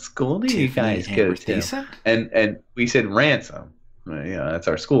God, what school do you guys go to? Decent? And we said Ransom. Well, yeah, that's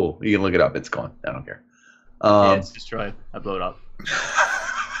our school. You can look it up. It's gone. I don't care. Yeah, it's destroyed. I blew it up.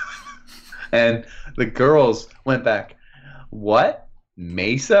 And the girls went back, what?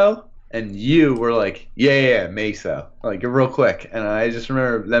 Meso? And you were like, yeah, Meso. Like, real quick. And I just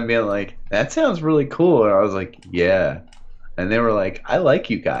remember them being like, that sounds really cool. And I was like, yeah. And they were like, I like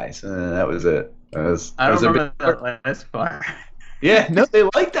you guys. And that was it. I don't remember that last part. Yeah, no, they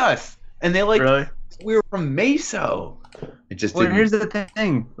liked us. And they liked Really? we were from Meso. It just Well, didn't. here's the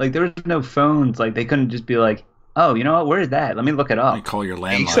thing. Like, there was no phones. Like, they couldn't just be like, oh, you know what? Where is that? Let me look it Let me up. call your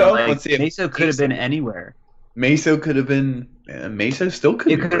landline. Meso? Like, Let's see if Meso could have been anywhere. Meso could have been. Meso still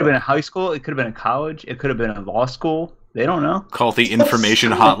could It be. could have been a high school. It could have been a college. It could have been a law school. They don't know. Call the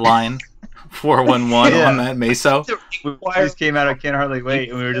information hotline 411 Yeah. on that Meso. We just came out of Can't Hardly Wait,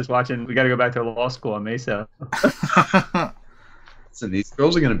 and we were just watching. We got to go back to law school in Mesa. Listen, these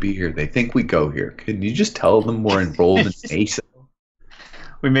girls are going to be here. They think we go here. Can you just tell them we're enrolled in Mesa?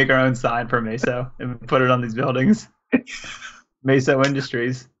 We make our own sign for Mesa and put it on these buildings. Meso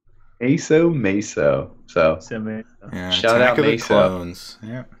Industries. Meso. So, So Mesa. Yeah, Shout Attack out of the Meso. Clones.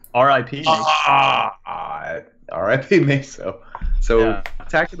 Yeah. R.I.P. R.I.P. Meso. So, Yeah.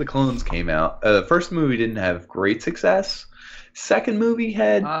 Attack of the Clones came out. The first movie didn't have great success. Second movie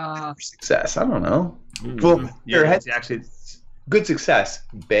had success. I don't know. Well, Yeah, it had it's actually. good success.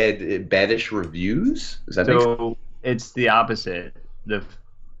 Badish reviews. Is that make sense? So it's the opposite. The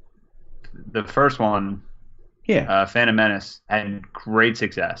first one, Yeah. Phantom Menace, had great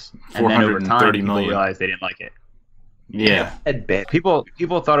success, and then over time, 430 people million. realized they didn't like it. Yeah. Had bad. People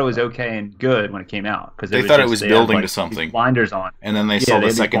thought it was okay and good when it came out because They thought it was building to something. Blinders on. And then they Yeah, saw they the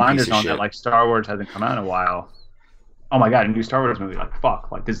had second blinders piece of on shit. that. Like Star Wars hasn't come out in a while. Oh my god, a new Star Wars movie! Like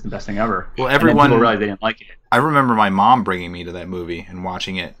fuck, like this is the best thing ever. Well, And then everyone- people realized they didn't like it. I remember my mom bringing me to that movie and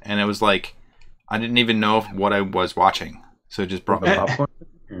watching it, and it was like I didn't even know what I was watching, so it just brought me. The What popcorn?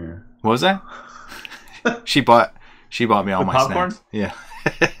 Yeah. was that? she bought me all The my popcorn? snacks. Yeah.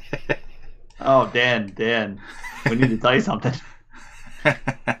 Oh, Dan, we need to tell you something.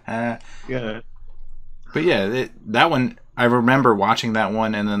 Good. But yeah, that one I remember watching that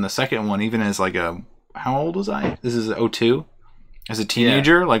one, and then the second one, even as like how old was I? This is 2002. As a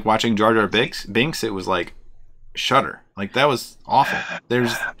teenager, like watching Jar Jar Binks, it was like shudder. Like that was awful.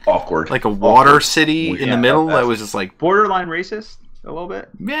 There's Awkward. like a water Awkward. city in Yeah, the middle that's- that was just like Borderline racist, a little bit.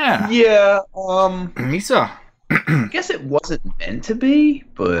 yeah. Yeah. Misa. I guess it wasn't meant to be,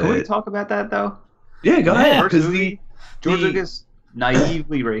 Can we but talk about that though? yeah, go ahead. First Because movie, George Lucas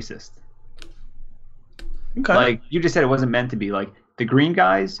naively racist. okay. Like you just said, it wasn't meant to be. Like the green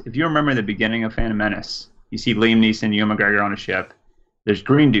guys. If you remember the beginning of Phantom Menace, you see Liam Neeson, Ewan McGregor on a ship. There's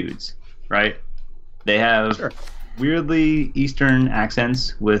green dudes, right? They have Sure. weirdly Eastern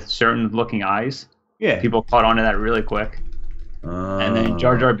accents with certain looking eyes. Yeah. People caught on to that really quick. And then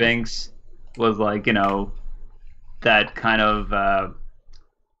Jar Oh. Jar Binks was like, you know, that kind of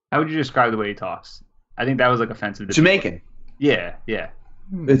how would you describe the way he talks? I think that was like offensive to Jamaican. people. Yeah, yeah.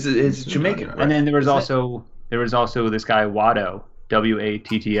 It's Jamaican. Right? And then there was Isn't also this guy Watto,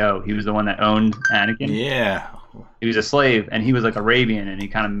 Watto. He was the one that owned Anakin. Yeah. He was a slave, and he was like Arabian, and he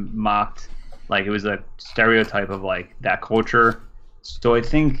kind of mocked, like it was a stereotype of like that culture. So I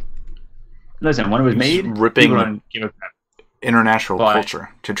think, listen, when it was made, ripping people didn't give a crap. international But- culture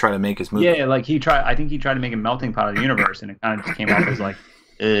to try to make his movie. Yeah, like I think he tried to make a melting pot of the universe, and it kind of just came off as like,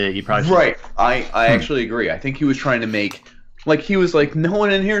 you probably should. Right. I actually agree. I think he was trying to make, like, he was like, no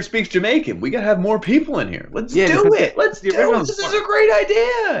one in here speaks Jamaican. We gotta have more people in here. Let's Yeah, do because it. Let's the do it. originals This is were- a great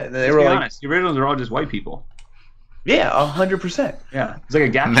idea. And they To were be like, honest, the originals are all just white people. yeah, 100%. Yeah, it's like a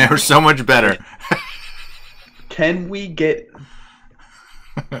gap. And they were so much better. Can we get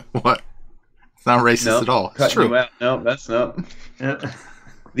What? It's not racist no at all. It's cutting true. you out. No, that's not. Yeah.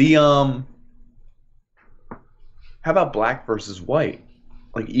 The how about black versus white?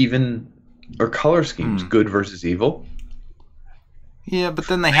 Like even or color schemes, good versus evil. Yeah, but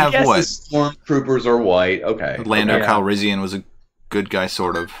then they I have guess what? the stormtroopers are white. Okay. Lando Okay. Calrissian was a good guy,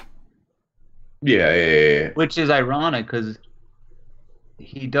 sort of. Yeah. Which is ironic because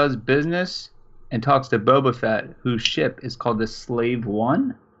he does business and talks to Boba Fett, whose ship is called the Slave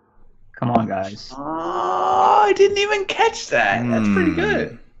One. Come on, guys. Oh, I didn't even catch that. That's pretty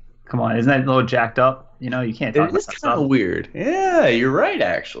good. Come on, isn't that a little jacked up? You know, you can't talk It about is that kind stuff. of weird. Yeah, you're right,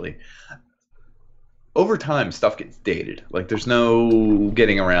 actually. Over time, stuff gets dated. Like, there's no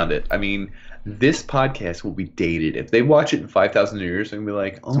getting around it. I mean, this podcast will be dated. If they watch it in 5,000 years, they're going to be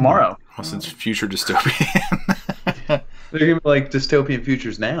like, oh, Tomorrow. Unless it's future dystopian. They're going to be like dystopian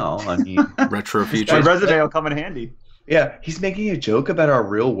futures now. I mean, Retro My future. resume will come in handy. yeah, he's making a joke about our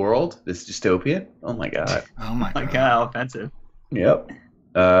real world, this dystopian. Oh, my God. Oh my My god. God, how offensive. Yep.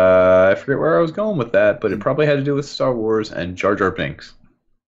 I forget where I was going with that, but it probably had to do with Star Wars and Jar Jar Binks.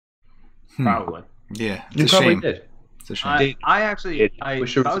 Probably. Yeah, You it's a probably shame. did. It's a shame. I actually,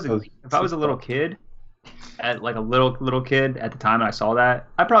 Wish if there I was was a- if I was a little kid, at like a little kid at the time I saw that,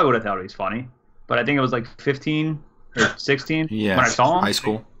 I probably would have thought it was funny. But I think it was like 15 or 16 Yeah, when I saw him. high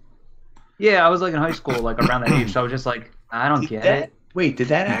school. Yeah, I was like in high school, like around that age. So I was just like, I don't get it. Wait, did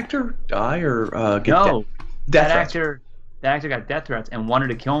that actor die or get No, death that threats? actor got death threats and wanted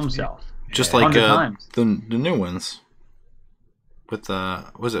to kill himself. Just like 100 times. the new ones. With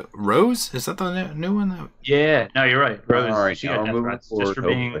was it Rose? Is that the new one? That... Yeah, no, you're right. Rose, All right, she now got we're death moving threats forward, just for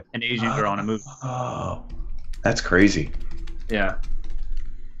being hopefully. an Asian girl in a movie. Oh, that's crazy. Yeah.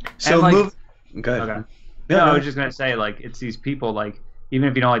 So And, like- move. Go ahead. Okay. No, No, I no. was just gonna say, like, it's these people, like, even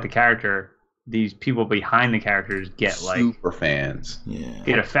if you don't like the character, these people behind the characters get like super fans. Yeah.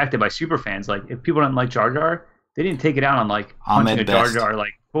 get affected by super fans. Like, if people don't like Jar Jar, they didn't take it out on like Ahmed punching a Jar Best. Jar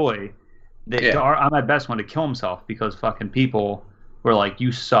like boy. Yeah. Ahmed Best wanted to kill himself because fucking people were like,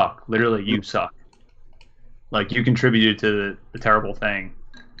 "You suck, literally, you suck. Like, you contributed to the terrible thing.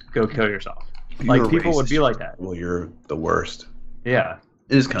 Go kill yourself." Like, You're people would racist. be like that. Well, you're the worst. Yeah,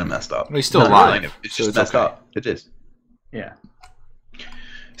 It is kind of messed up. Well, he's still Not alive, kind of. It's so just it's messed okay. up. It is. yeah.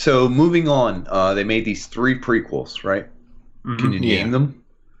 So moving on, they made these 3 prequels, right? Mhm. Can you Yeah. name them?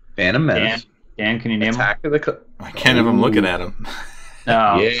 Phantom Menace, Dan, can you name them? Attack of the. I can't have him looking at him.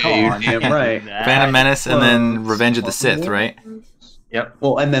 Oh, Yeah, come you're on. damn you can't right. do that. Phantom Menace and then Well, Revenge of the Sith, right? Yep.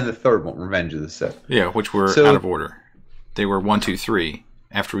 Well, and then the third one, Revenge of the Sith. Yeah, which were So- out of order. They were 1, 2, 3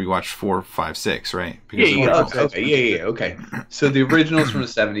 after we watched 4, 5, 6, right? Because Yeah, of yeah, the- Okay, okay. So the originals from the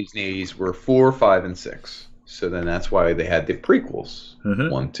 70s and 80s were 4, 5, and 6. So then that's why they had the prequels.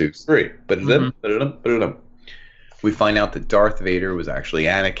 Mhm. 1, 2, 3. Ba-da-dum, ba-da-dum, ba-da-dum. We find out that Darth Vader was actually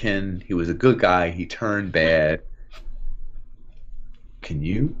Anakin. He was a good guy. He turned bad. Can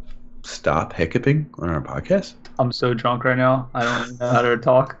you stop hiccuping on our podcast? I'm so drunk right now. I don't know how to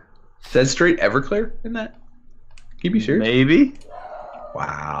talk. Is that straight Everclear in that? Can you be serious? Maybe.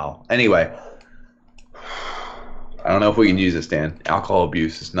 Wow. Anyway, I don't know if we can use this, Dan. Alcohol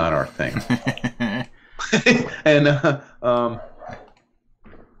abuse is not our thing. And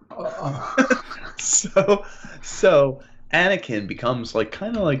so Anakin becomes like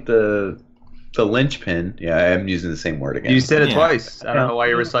kind of like the linchpin. Yeah, I'm using the same word again. You said it Yeah. twice. I don't know why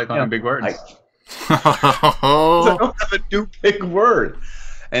you're recycling Yeah. big words. I don't have a new big word.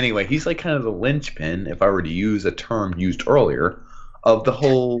 Anyway, he's like kind of the linchpin, if I were to use a term used earlier, of the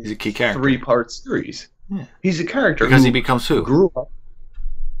whole He's a key character. 3-part series. Yeah. He's a character Because who he becomes who? grew up.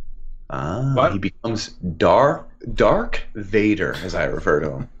 What? He becomes Dark Vader, as I refer to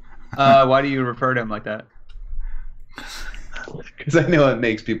him. Why do you refer to him like that? Because I know it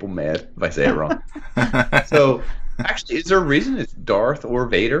makes people mad if I say it wrong. So, actually, is there a reason it's Darth or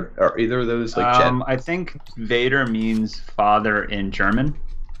Vader? Or either of those like Jedi? I think Vader means father in German.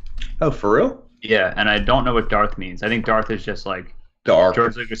 Oh, for real? Yeah, and I don't know what Darth means. I think Darth is just like Darth.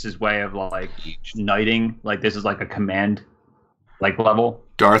 George Lucas's way of like knighting. Like this is like a command like level.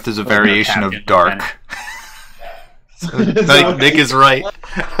 Darth is a variation of captain, dark. Nick is right.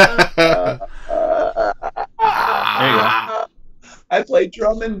 There you go. I play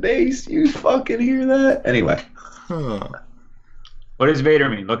drum and bass. You fucking hear that? Anyway. What does Vader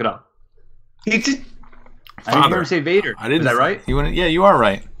mean? Look it up. He just... I didn't hear him say Vader. I didn't. Is that right? Yeah, you are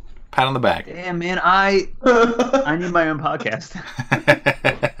right. Pat on the back. Damn, man, I need my own podcast.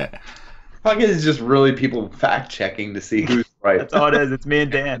 Podcast is just really people fact checking to see who's right. That's all it is. It's me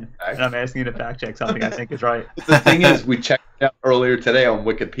and Dan, and I'm asking you to fact check something I think is right. The thing is, we checked it out earlier today on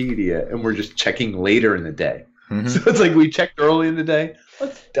Wikipedia, and we're just checking later in the day. Mm-hmm. So it's like we checked early in the day.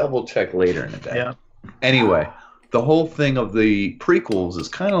 Let's double check later in the day. Yeah. Anyway, the whole thing of the prequels is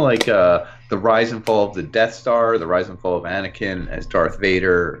kind of like the rise and fall of the Death Star, the rise and fall of Anakin as Darth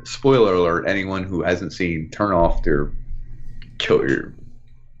Vader. Spoiler alert, anyone who hasn't seen, turn off their... Kill your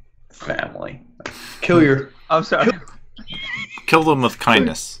family. Kill your... I'm sorry. Kill them with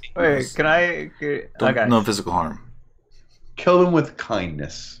kindness. Wait, can I... Okay. No physical harm. Kill them with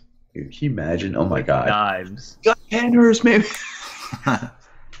kindness. Can you imagine? Oh my god. Knives. Got panders, maybe.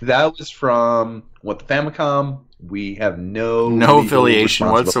 That was from WTFamicom. We have no affiliation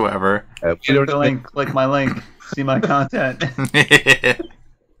whatsoever. Click my link. See my content.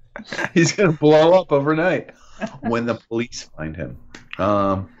 He's gonna blow up overnight when the police find him.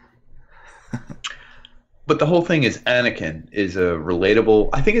 But the whole thing is Anakin is a relatable.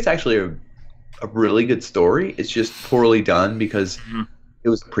 I think it's actually a really good story. It's just poorly done because it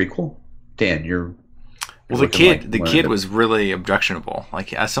was a prequel. Dan, you're. Well, the kid was really objectionable.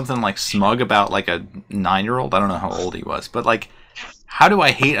 Like something like smug about like a 9-year-old. I don't know how old he was, but like, how do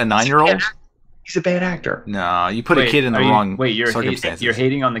I hate a 9-year-old? He's a bad actor. No, you put a kid in the wrong circumstances. You're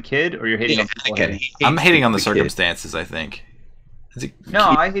hating on the kid, or you're hating on people? I'm hating on the circumstances. I think. No,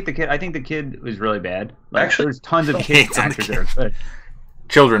 I hate the kid. I think the kid was really bad. Like, Actually, there's tons of kid actors that are good.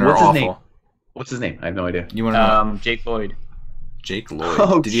 Children are awful. What's his name? I have no idea. You want to know? Jake Lloyd. Jake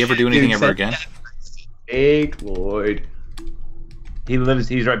Lloyd. Did he ever do anything ever again? Jake Lloyd.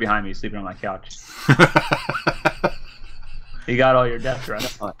 He's right behind me, sleeping on my couch. He got all your death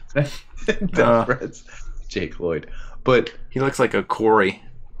threats. Death threats. Jake Lloyd. But he looks like a Corey.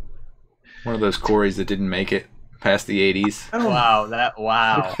 One of those Coreys that didn't make it past the 80s. Wow. That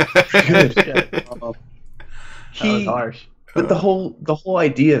was harsh. But the whole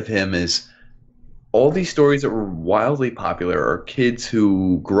idea of him is all these stories that were wildly popular are kids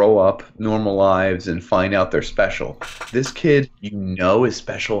who grow up normal lives and find out they're special. This kid, is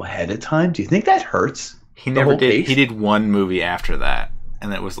special ahead of time. Do you think that hurts? He never did. Case? He did one movie after that,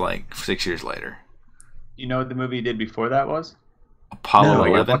 and that was like 6 years later. You know what the movie he did before that was? Apollo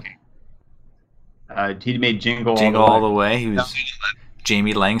 11. He made Jingle All the Way. He was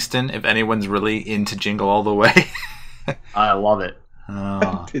Jamie Langston. If anyone's really into Jingle All the Way, I love it.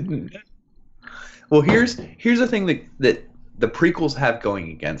 I didn't. Well, here's the thing that the prequels have going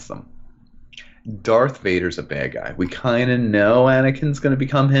against them. Darth Vader's a bad guy. We kind of know Anakin's going to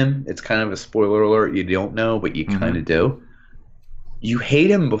become him. It's kind of a spoiler alert. You don't know, but you kind of do. You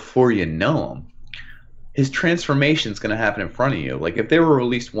hate him before you know him. His transformation's going to happen in front of you. Like if they were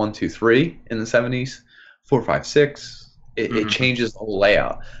released 1, 2, 3 in the 70s, 4, 5, 6, it changes the whole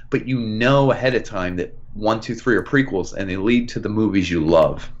layout. But you know ahead of time that 1, 2, 3 are prequels, and they lead to the movies you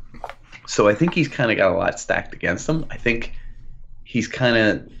love. So I think he's kind of got a lot stacked against him. I think he's got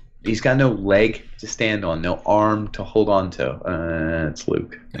no leg to stand on, no arm to hold on to. It's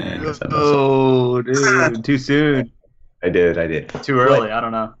Luke. Oh, dude, too soon. I did. Too early. I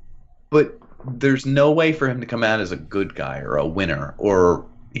don't know. But there's no way for him to come out as a good guy or a winner, or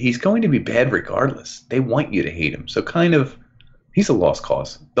he's going to be bad regardless. They want you to hate him. So kind of, he's a lost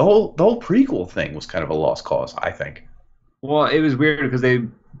cause. The whole prequel thing was kind of a lost cause, I think. Well, it was weird because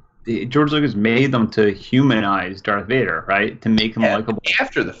George Lucas made them to humanize Darth Vader, right? To make him likable.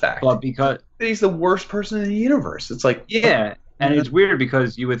 After the fact. But because he's the worst person in the universe. It's like... Yeah, and it's weird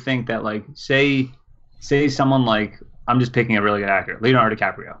because you would think that, like, say someone like... I'm just picking a really good actor. Leonardo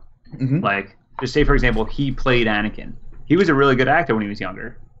DiCaprio. Mm-hmm. Like, just say, for example, he played Anakin. He was a really good actor when he was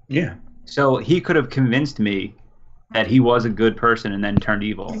younger. Yeah. So he could have convinced me that he was a good person and then turned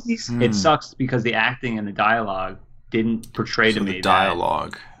evil. It sucks because the acting and the dialogue didn't portray to me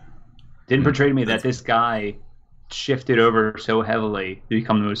that this guy shifted over so heavily to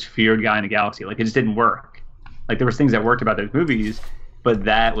become the most feared guy in the galaxy. Like, it just didn't work. Like there was things that worked about those movies, but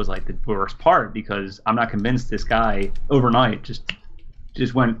that was like the worst part because I'm not convinced this guy overnight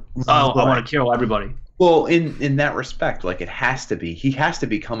just went, oh, I want to kill everybody. Well, in that respect, like he has to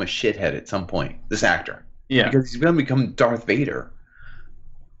become a shithead at some point. This actor, because he's going to become Darth Vader.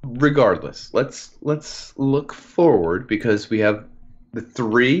 Regardless, let's look forward because we have the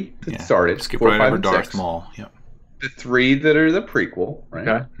 3 that started. Skip 4, right 5, over and Darth 6. Maul. Yep. The 3 that are the prequel, right?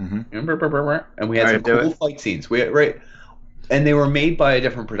 Okay. And we had some cool fight scenes. And they were made by a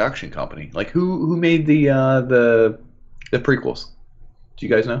different production company. Like who made the prequels? Do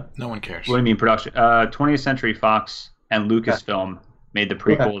you guys know? No one cares. What do you mean production? 20th Century Fox and Lucasfilm made the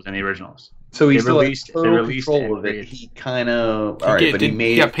prequels and the originals. So he They still released- had total they released control and of it. created. He kind of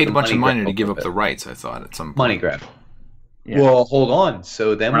He got paid a bunch of money to give up the the rights, I thought, at some point. money grab. Yeah. Well, hold on.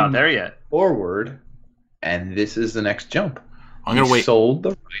 So then We're not there yet. forward, and this is the next jump. I'm going to wait. Sold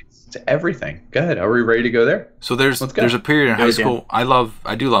the rights to everything. Go ahead. Are we ready to go there? So there's Let's go. a period in Go, high Dan. school.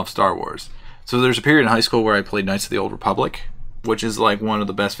 I do love Star Wars. So there's a period in high school where I played Knights of the Old Republic, which is like one of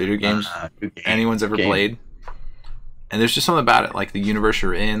the best video games Good game. anyone's ever played. And there's just something about it, like the universe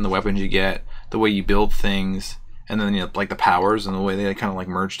you're in, the weapons you get, the way you build things, and then like the powers and the way they kind of like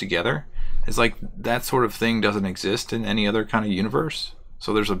merge together. It's like that sort of thing doesn't exist in any other kind of universe.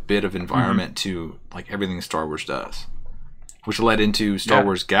 So there's a bit of environment to like everything Star Wars does, which led into Star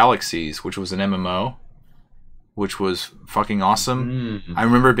Wars Galaxies, which was an MMO, which was fucking awesome. I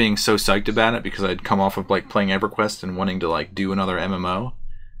remember being so psyched about it because I'd come off of like playing EverQuest and wanting to like do another MMO.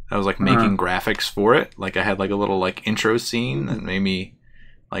 I was like making graphics for it. Like I had like a little like intro scene that made me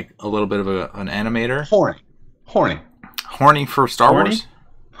like a little bit of an animator. Horny for Star Wars?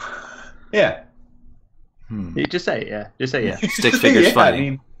 Yeah. You just say it, yeah. Just say yeah. Stick figures Yeah, funny I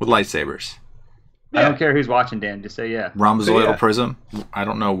mean- with lightsabers. I don't care who's watching, Dan. Just say yeah. Rhombozoidal yeah. prism. I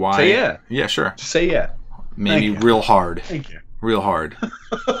don't know why. Say yeah. Yeah, sure. Just say yeah. Maybe Thank you. real hard. Thank you. Real hard.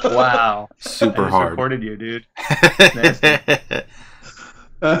 Wow. Super I just hard. supported you, dude.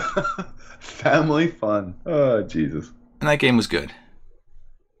 Family fun. Oh, Jesus. And that game was good.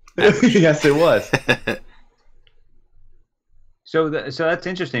 Yes, it was. So that's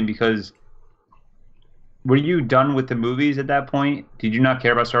interesting because were you done with the movies at that point? Did you not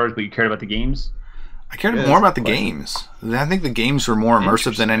care about Star Wars, but you cared about the games? I cared Yeah, more about the that's games. I think the games were more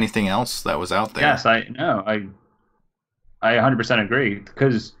immersive than anything else that was out there. Yes, I 100% agree.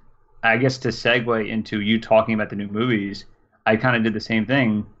 Because I guess to segue into you talking about the new movies, I kind of did the same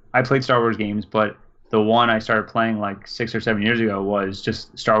thing. I played Star Wars games, but the one I started playing like 6 or 7 years ago was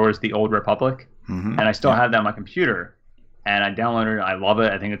just Star Wars: The Old Republic, and I still have that on my computer. And I downloaded it. I love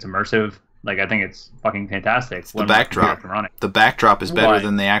it. I think it's immersive. Like I think it's fucking fantastic. The backdrop. The backdrop is better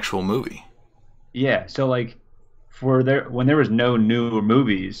than the actual movie. Yeah. So like, when there was no new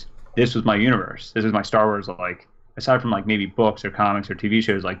movies, this was my universe. This was my Star Wars. Like aside from like maybe books or comics or TV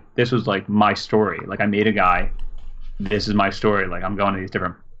shows, like this was like my story. Like I made a guy. This is my story. Like I'm going to these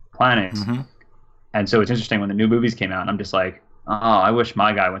different planets. And so it's interesting when the new movies came out, and I'm just like, oh, I wish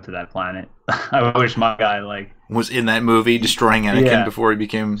my guy went to that planet. I wish my guy like was in that movie destroying Anakin before he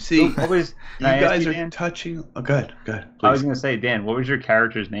became. See, what was you can I ask guys are Dan? touching. Oh, good. I Please. was gonna say, Dan, what was your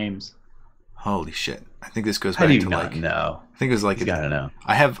characters' names? Holy shit! I think this goes How back do you to not like. know? I think it was like You gotta know.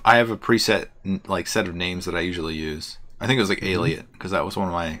 I have a preset like set of names that I usually use. I think it was like Aliot because that was one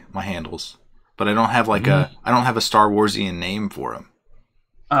of my handles. But I don't have like I don't have a Star Warsian name for him.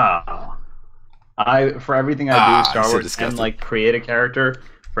 Oh, for everything I do Star so Wars disgusting. and like create a character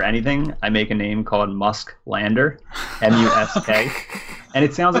for anything, I make a name called Musk Lander, Musk, and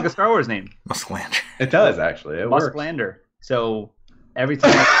it sounds like a Star Wars name, Musclander. It does actually. It Musk works. Lander. So every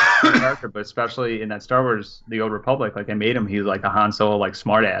time I create a character, but especially in that Star Wars: The Old Republic, like I made him, he's like a Han Solo, like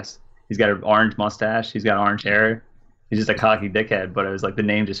smartass. He's got an orange mustache. He's got orange hair. He's just a cocky dickhead, but it was like the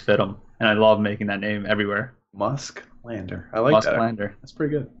name just fit him, and I love making that name everywhere. Musk Lander. I like Musk that. Lander. That's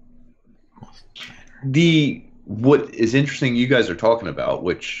pretty good. What is interesting you guys are talking about,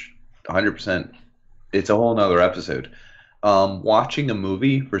 which 100%, it's a whole nother episode. Watching a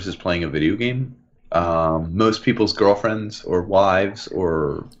movie versus playing a video game. Most people's girlfriends or wives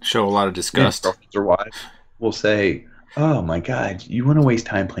or Show a lot of disgust. girlfriends or wives will say, "Oh my God, you want to waste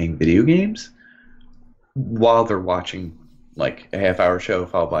time playing video games?" While they're watching like a half-hour show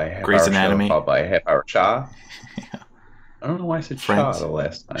followed by a Grey's half-hour show Anatomy. followed by a half-hour Shaw. I don't know why I said Friends. Shaw the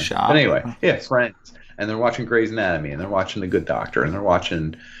last time. Shaw. But anyway, yeah, Friends. And they're watching Grey's Anatomy, and they're watching The Good Doctor, and they're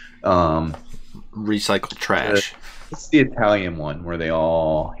watching Recycled trash. what's the Italian one where they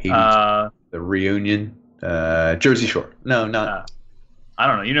all hate each other? The Reunion? Jersey Shore. No, not I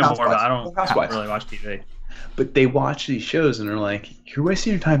don't know. You know more about. I don't Housewives. really watch TV. But they watch these shows and they're like, you're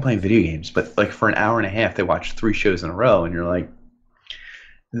wasting your time playing video games. But like for an hour and a half, they watch 3 shows in a row, and you're like,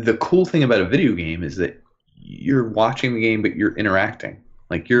 the cool thing about a video game is that you're watching the game, but you're interacting.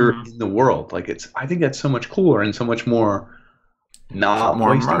 Like you're in the world. Like I think that's so much cooler and so much more not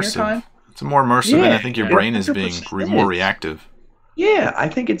more wasting your immersive. time. It's more immersive, and I think your brain is being 100% more is. reactive. Yeah, I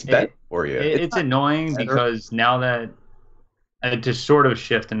think it's better for you. It's not annoying better. because now that to sort of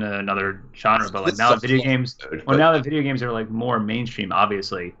shift into another genre, but like It's now such video a games, episode, well, but- now that video games are like more mainstream,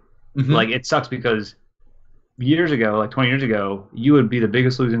 obviously, Mhm. like it sucks because years ago, like 20 years ago, you would be the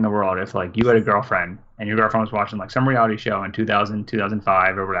biggest loser in the world if like you had a girlfriend and your girlfriend was watching like some reality show in 2000,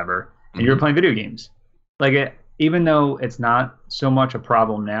 2005 or whatever, and you were playing video games. Like even though it's not so much a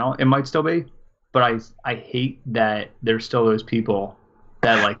problem now, it might still be, but I hate that there's still those people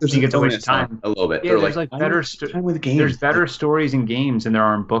that like There's think it's a waste onus of on time. a little bit. Yeah, They're there's like I better don't spend time with games. There's better stories in games than there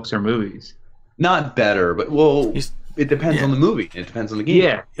are in books or movies. Not better, but well, He's- it depends yeah. on the movie. It depends on the game.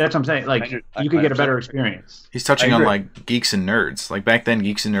 Yeah, that's what I'm saying. Like you could get a better experience. He's touching I on agree. like geeks and nerds. Like back then,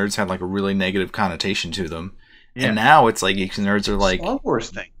 geeks and nerds had like a really negative connotation to them, Yeah. and now it's like geeks and nerds are like Star Wars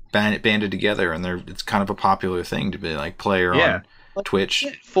thing. banded together, and it's kind of a popular thing to be like player Yeah. on Twitch.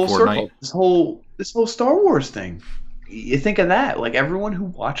 Yeah, full Fortnite. circle. This whole Star Wars thing. You think of that. Like everyone who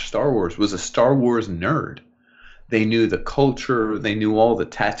watched Star Wars was a Star Wars nerd. They knew the culture. They knew all the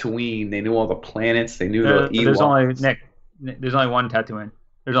Tatooine. They knew all the planets. They knew the There's Ewoks. only there's only one Tatooine.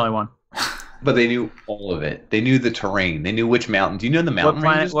 There's only one. But they knew all of it. They knew the terrain. They knew which mountain. Do you know the What mountain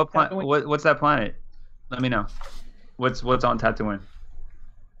planet? ranges? What planet? What's that planet? Let me know. What's on Tatooine?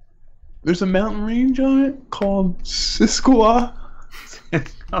 There's a mountain range on it called Siskoa.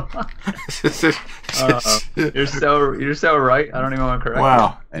 You're so right. I don't even want to correct.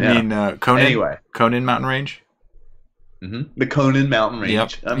 Wow. I I know. mean, Conan. Anyway. Conan Mountain Range. The Conan Mountain Range.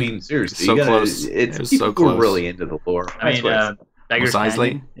 Yep. I mean, seriously, So you gotta, close. It's It was people so who are close. really into the lore. You. I That's mean, what it's Beggars Mos Eisley?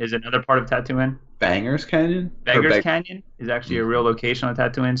 Canyon is another part of Tatooine. Bangers Canyon. Or Beggars Canyon is actually a real location on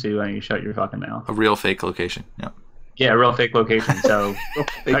Tatooine, so you shut your fucking mouth. A real fake location. Yeah. Yeah, a real fake location. So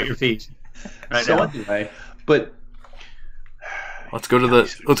cut your feet. Right so now. anyway, but Let's go to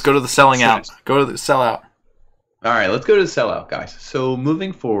the selling out. Go to the sellout. all right, let's go to the sellout, guys. So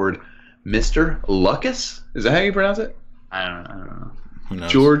moving forward, Mr. Lucas, is that how you pronounce it? I don't know. Who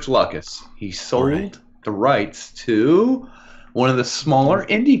knows? George Lucas. He sold Right. the rights to one of the smaller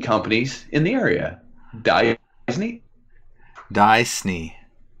indie companies in the area, Disney. Disney.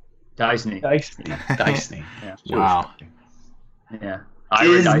 Disney. Disney. Yeah. Wow. Yeah.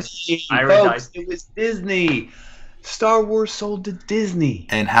 Ira Dice. Disney, Ira folks, Dice. it was Disney. Star Wars sold to Disney.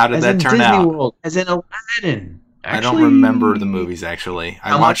 And how did As that in turn Disney out? World, as in Aladdin. I don't remember the movies actually. I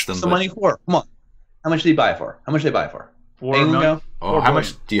How watched much them. the money for? Come on. How much did he buy for? How much did they buy for? $4 Anyone million. know? Oh, 4 how billion.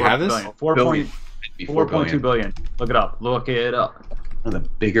 much do you have this? 4 Billion. point- Maybe 4 4.2 billion. Look it up. Look it up. One of the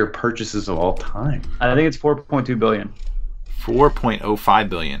bigger purchases of all time. I think it's 4.2 billion. 4.05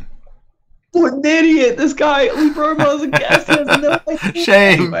 billion. What an idiot! This guy, we brought him as a guest. He doesn't know anything.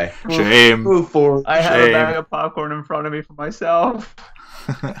 Shame. Anyway, Shame. move forward. I have a Shame. bag of popcorn in front of me for myself.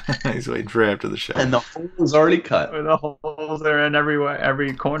 He's waiting for after the show. And the hole was already cut. Where the holes are in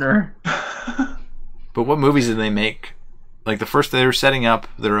every corner. But what movies did they make? Like the first, they were setting up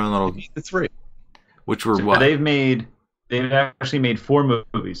their own little, The three. which were So what? they've actually made 4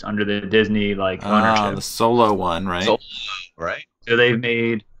 movies under the Disney like ownership. The Solo one, right? So- Right? So they've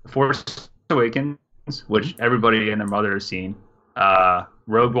made Force Awakens, which everybody and their mother has seen.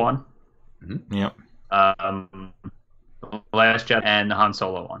 Rogue One, Yep. Last Jedi, and the Han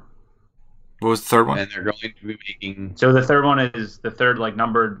Solo one. What was the third one? And they're going to be making. So the third one is the third like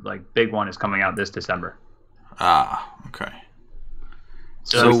numbered like big one is coming out this December. Okay.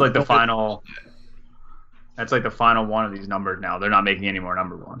 So it's like the final. That's like the final one of these numbered now. They're not making any more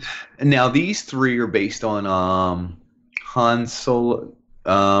numbered ones. And now these three are based on Han Solo.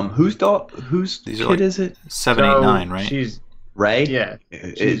 Whose These are kid like- is it? 7, 8, 9, right? She's Ray. yeah.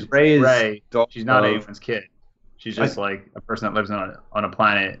 Is Ray is Ray. daughter She's not of- anyone's kid. She's just like a person that lives on a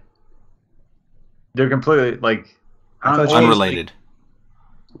planet. They're completely like I thought she was, Unrelated.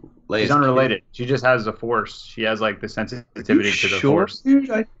 Leia's she's kid. unrelated. She just has the force. She has like the sensitivity You to the sure, force. dude?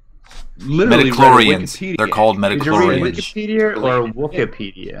 I literally read Midichlorians. Wikipedia. They're called Did you read midichlorians. Wikipedia or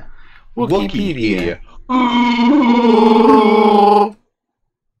Wikipedia? Wikipedia.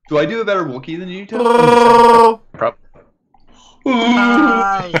 Do I do a better Wookiee than you do? Probably.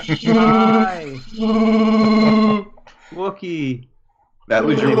 Hi. Wookie. That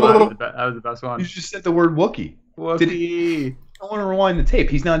was your That one. was the best one. You just said the word Wookiee. Wookie. I want to rewind the tape.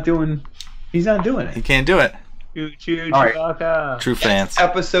 He's not doing it. He can't do it. Choo choo All right. Chewbacca. True fans.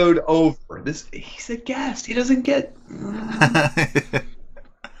 Episode over. He's a guest. He doesn't get.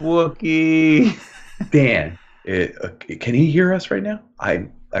 Wookie. Dan, can he hear us right now? I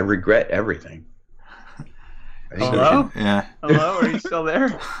regret everything. I think we Hello? Yeah. Hello, are you still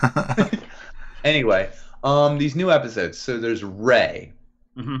there? Anyway, these new episodes. So there's Rey.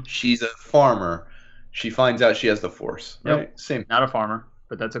 Mm-hmm. She's a farmer. She finds out she has the Force. Yep. Right? Same. Not a farmer,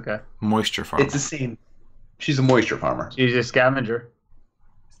 but that's okay. Moisture farmer. It's the same. She's a moisture farmer. She's a scavenger.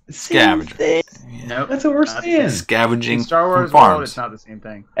 Scavenger. Thing. Yeah. Nope. That's what we're Not the saying. Scavenging In Star Wars from world, farms. it's not the same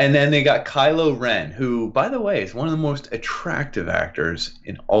thing. And then they got Kylo Ren, who, by the way, is one of the most attractive actors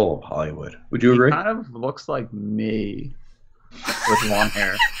in all of Hollywood. Would you He agree? kind of looks like me with long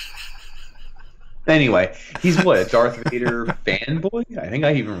hair. Anyway, he's what, a Darth Vader fanboy? I think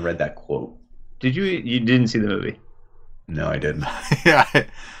I even read that quote. Did you? You didn't see the movie? No, I didn't. Yeah,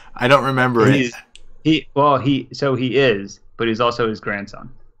 I don't remember it. He is, but he's also his grandson.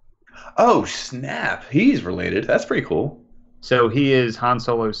 Oh, snap. He's related. That's pretty cool. So he is Han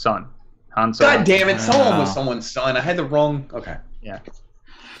Solo's son. Han Solo. God damn it. Someone was Wow. someone's son. I had the wrong. Okay. Yeah.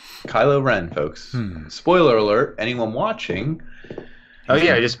 Kylo Ren, folks. Spoiler alert. Anyone watching? Oh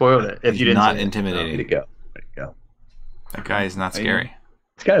yeah, I just spoiled it. If He's you didn't not see it. Way to intimidating. go. Way to go. That guy is not scary.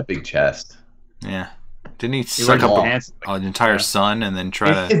 He's got a big chest. Yeah. Didn't he He suck wears up long. pants. an entire Yeah. sun and then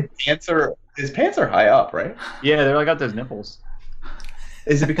try to? His pants are high up, right? Yeah, they're like got those nipples.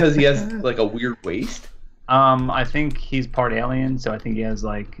 Is it because he has like a weird waist? I think he's part alien, so I think he has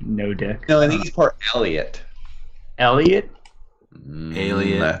like no dick. No, I think he's part Elliot. Elliot.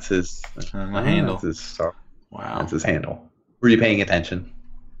 Elliot. That's his handle. That's his star. Wow. That's his handle. Were you paying attention?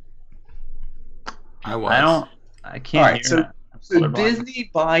 I was. I can't All right, hear so- that. I'm So colorblind. Disney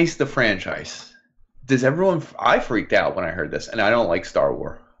buys the franchise. Does everyone? I freaked out when I heard this, and I don't like Star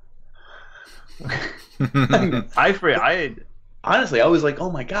Wars. Honestly, I was like, "Oh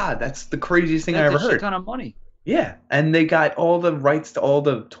my god, that's the craziest thing I That's ever a shit heard." ton of money. Yeah, and they got all the rights to all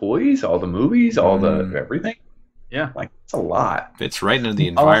the toys, all the movies, all the Mm. everything. Yeah. Like it's a lot. Fits right into the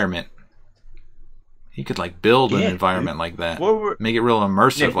environment. He could like build an Yeah, environment like that. What were, Make it real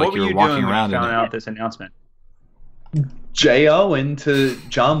immersive, Nick, like what were you were you walking doing when around you in found it. out this announcement? J. Owen to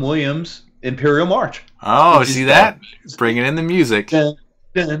John Williams, Imperial March. Oh, Which is see that? Bringing in the music. Dun,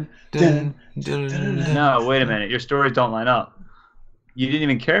 dun, dun. No, wait a minute. Your stories don't line up. You didn't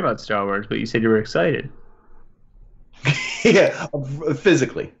even care about Star Wars, but you said you were excited. Yeah,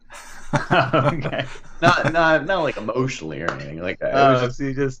 physically, Okay. not like emotionally or anything like that. It was Oh, just, so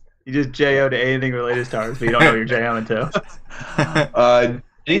you just JO to anything related to Star Wars, but you don't know what you're JOing to.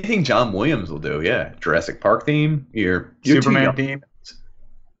 anything John Williams will do. Yeah, Jurassic Park theme. You're too Superman young. theme.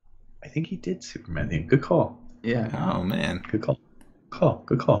 I think he did Superman theme. Good call. Yeah. Oh man, Good call.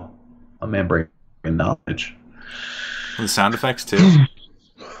 Good call. A man bringing knowledge. the sound effects too.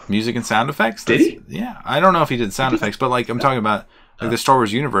 Music and sound effects. Did he? Yeah, I don't know if he did sound effects, but like I'm talking about, like the Star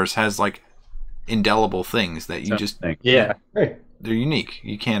Wars universe has like indelible things that you just Yeah. Right. they're unique.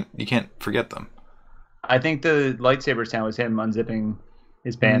 You can't forget them. I think the lightsaber sound was him unzipping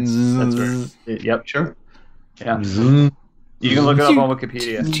his pants. That's where. Yep. Sure. Yeah. Zoom. You can look it up on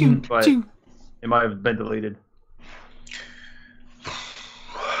Wikipedia, but it might have been deleted.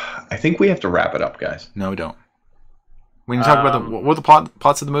 I think we have to wrap it up, guys. No, don't. When you talk about the what were the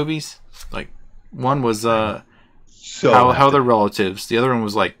plots of the movies? Like one was So how they're relatives. The other one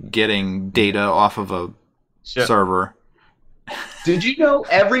was like getting data off of a server. Did you know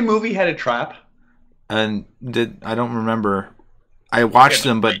every movie had a trap? And I don't remember. I watched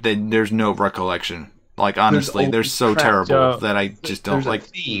them, but there's no recollection. Like honestly, they're always so traps. terrible So, that I just don't There's like. a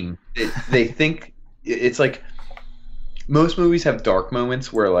theme. They think it's like most movies have dark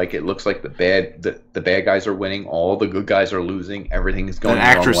moments where like it looks like the bad guys are winning, all the good guys are losing, everything is going That the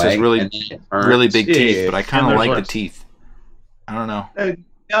wrong actress way, has really and then it turns. really big Yeah. teeth, but I kind of Schindler's like the List. teeth. I don't know.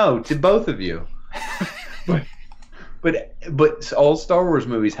 No, to both of you. But all Star Wars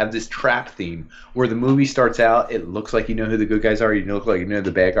movies have this trap theme where the movie starts out, it looks like you know who the good guys are, you look like you know who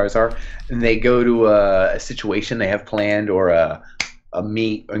the bad guys are, and they go to a situation they have planned or a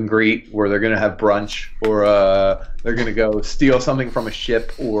meet and greet where they're going to have brunch or they're going to go steal something from a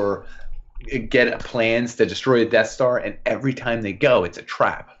ship or get plans to destroy the Death Star, and every time they go, it's a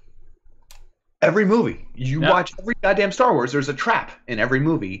trap. Every movie. You watch every goddamn Star Wars, there's a trap in every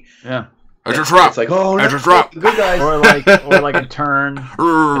movie. Yeah. It's a trap. It's like, oh, no, It's a trap. the good guys. Or like a turn, It's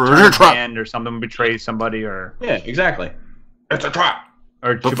a trap. hand, or something betrays somebody, or Yeah, exactly. It's a trap.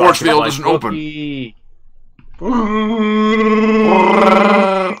 or The Chewbacca's force field like, isn't open. Wookiee,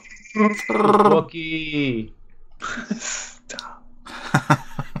 Wookiee. Stop.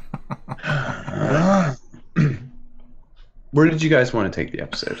 where did you guys want to take the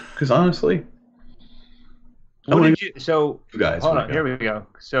episode? Because honestly, What did you? So you guys. hold on. Here we go.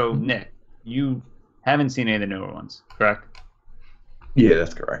 So Nick, you haven't seen any of the newer ones, correct? Yeah,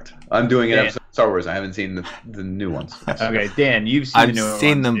 that's correct. I'm doing an Dan. episode of Star Wars. I haven't seen the new ones. Yes. Okay, Dan, you've seen the I've newer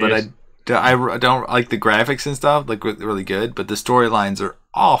seen ones. them, but I don't like the graphics and stuff. Like really good, but the storylines are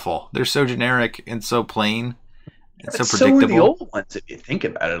awful. They're so generic and so plain and so So predictable. are the old ones, if you think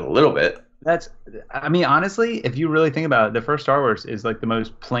about it a little bit. I mean, honestly, if you really think about it, the first Star Wars is like the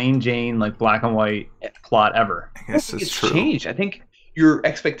most plain Jane, like black and white plot ever. I guess think it's it's true. changed. I think your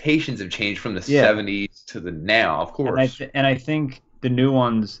expectations have changed from the Yeah. 70s to the now, of course. And I think the new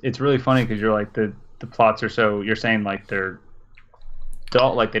ones, it's really funny because you're like the plots are so, you're saying like they're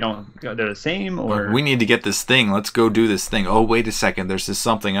dull, like they're the same, or We need to get this thing. Let's go do this thing. Oh, wait a second. There's just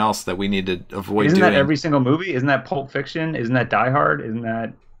something else that we need to avoid isn't doing. that every single movie? Isn't that Pulp Fiction? Isn't that Die Hard? Isn't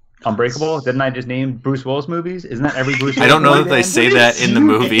that Unbreakable? Didn't I just name Bruce Willis movies? Isn't that every Bruce Willis I don't know movie, that they Dan? say that in the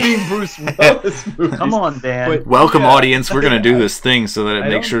movie. Bruce Willis movies. Come on, Dan. But- Welcome, Yeah, audience. We're going to do I- this thing so that it I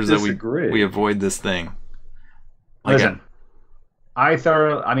makes don't sure that disagree. we avoid this thing. Like, Listen,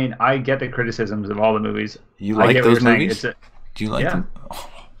 I mean, I get the criticisms of all the movies. you I like get what those you're saying. movies? Do you like Yeah. them?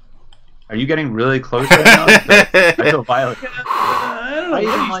 Are you getting really close right now? I feel violent. I don't know. I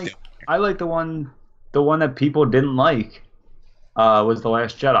even what like he's I like the one that people didn't like. Was The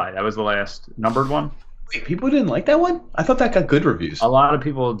Last Jedi. That was the last numbered one. doing. Wait, people didn't like that one? I thought that got good reviews. A lot of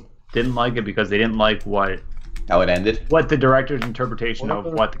people didn't like it because they didn't like what How it ended. the director's interpretation of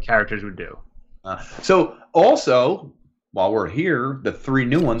what the characters would do. So, also, while we're here, the 3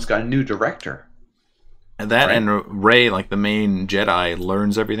 new ones got a new director. And that Right. and Rey, like the main Jedi,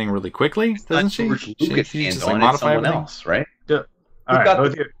 learns everything really quickly, doesn't she? George Lucas She hands just on like it, modify someone everything. else, right? All Who right, got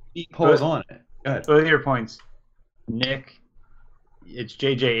both the your deep pulls on it? Go ahead. both your points. Nick, it's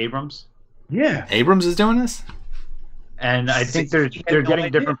J.J. Abrams, Yeah. Abrams is doing this? and I think they're He had no getting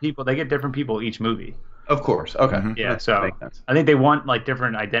idea. different people. They get different people each movie. Of course. Okay. Mhm. Yeah, That so makes sense. I think they want like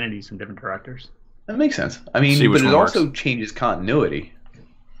different identities from different directors. That makes sense. I mean, See but which it one also works. changes continuity.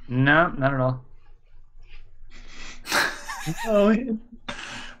 No, not at all. Oh, End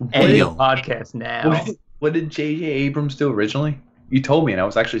Deal. the podcast now. what did J.J. Abrams do originally? You told me, and I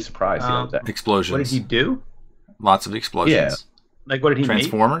was actually surprised the other day. Explosions. What did he do? Lots of explosions. Yeah. Like, what did he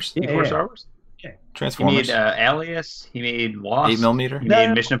Transformers? make before Yeah. Star Wars? He Transformers. made Alias. He made Lost. 8mm? He No,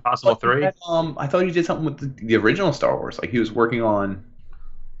 made Mission Impossible 3. I thought he did something with the original Star Wars. Like he was working on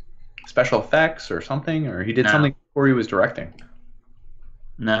special effects or something, or he did No. something before he was directing.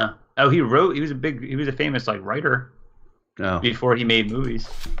 No. Oh, he wrote. He was a famous like writer No. before he made movies.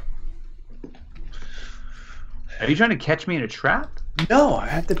 Are you trying to catch me in a trap? No, I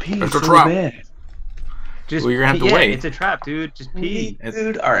have to pee It's a so trap. bad. Just Well, you're gonna have to yeah, wait. It's a trap, dude. Just pee.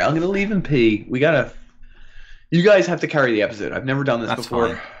 Dude, all right, I'm gonna leave and pee. We gotta. You guys have to carry the episode. I've never done this That's before.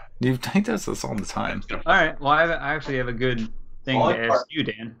 fine. You think does this all the time. All right. Well, I actually have a good thing Fall to ask apart. you,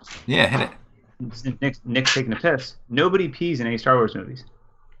 Dan. Yeah, hit it. Since Nick's taking a piss. Nobody pees in any Star Wars movies.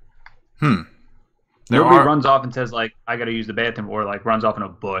 There Nobody are. runs off and says like, "I got to use the bathroom," or like runs off in a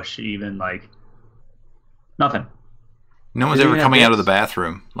bush. Even like nothing. No one's They ever even coming have out of the bits.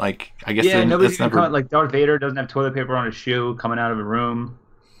 bathroom. Like, I guess Yeah, nobody's that's even never. coming, like Darth Vader doesn't have toilet paper on his shoe coming out of a room.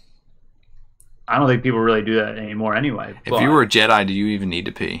 I don't think people really do that anymore anyway. If you were a Jedi, do you even need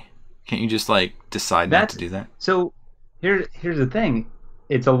to pee? Can't you just like decide not That's- to do that? So here's the thing.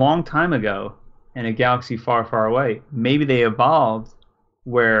 It's a long time ago in a galaxy far, far away. Maybe they evolved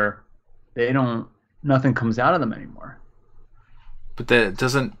where nothing comes out of them anymore. But that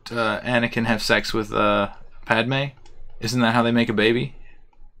doesn't Anakin have sex with Padme? Isn't that how they make a baby?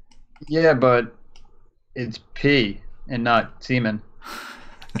 Yeah, but it's pee and not semen.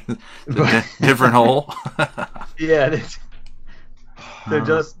 Different hole. Yeah,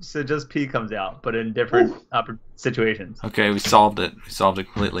 so just pee comes out, but in different situations. Okay, we solved it. We solved it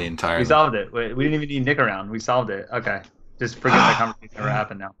completely entirely. We solved it. We didn't even need Nick around. We solved it. Okay, just forget that conversation ever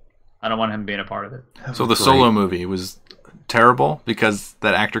happened now. I don't want him being a part of it. So the Solo movie was terrible because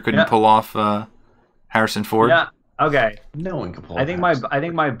that actor couldn't Yeah. pull off Harrison Ford. Yeah. Okay. No one can pull. I think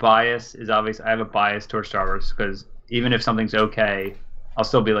my bias is obvious. I have a bias towards Star Wars because even if something's okay, I'll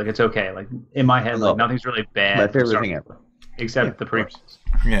still be like it's okay. Like in my head, I like love it. nothing's really bad. my from favorite Star thing Wars, ever. except Yeah, the of course.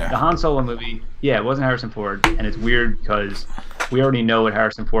 prequels. The Yeah. Han Solo movie, yeah, it wasn't Harrison Ford, and it's weird because we already know what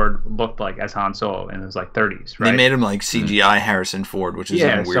Harrison Ford looked like as Han Solo in his like 30s, right? They made him like CGI Harrison Ford, which is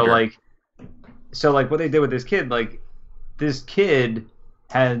yeah, even weirder. so like what they did with this kid, like this kid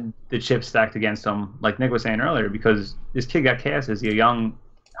had the chips stacked against him, like Nick was saying earlier, because this kid got cast as a young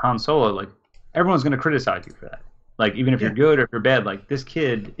Han Solo. Like everyone's going to criticize you for that. Like even if you're good or if you're bad, like this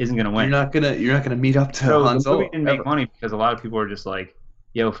kid isn't gonna win. You're not gonna meet up to So Han the Solo. movie didn't make money because a lot of people were just like,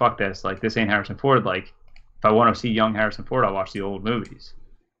 "Yo, fuck this! Like this ain't Harrison Ford. Like if I want to see young Harrison Ford, I'll watch the old movies."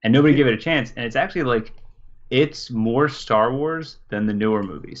 And nobody gave it a chance. And it's actually like, it's more Star Wars than the newer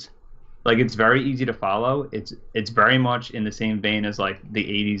movies. Like it's very easy to follow. It's very much in the same vein as like the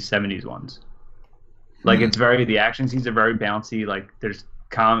 80s, 70s ones. Like it's very, the action scenes are very bouncy. Like there's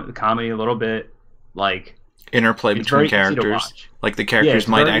comedy a little bit. Like interplay it's between very easy to characters. watch. Like the characters it's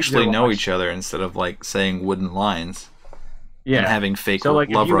might very easy actually to know watch. each other instead of like saying wooden lines Yeah. and having fake So like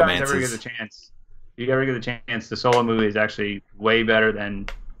love if you guys romances. ever get the chance, the Solo movie is actually way better than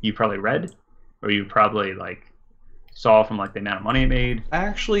you probably read, or you probably like saw from like the amount of money it made.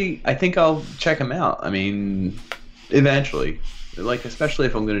 Actually, I think I'll check him out. I mean, eventually, like especially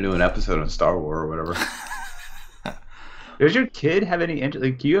if I'm going to do an episode on Star Wars or whatever. Does your kid have any interest?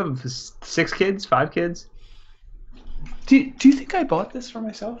 Like, do you have 6 kids, 5 kids? Do you think I bought this for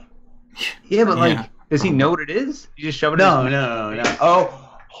myself? Yeah, but like, Yeah. does he know what it is? You just shove it. No, in his no. Oh,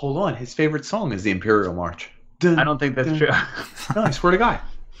 hold on. His favorite song is the Imperial March. I don't think that's true. No, I swear to God.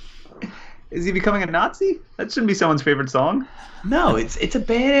 Is he becoming a Nazi? That shouldn't be someone's favorite song. No, it's a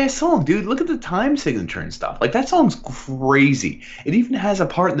badass song, dude. Look at the time signature and stuff. Like that song's crazy. It even has a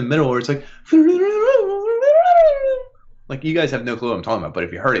part in the middle where it's like you guys have no clue what I'm talking about, but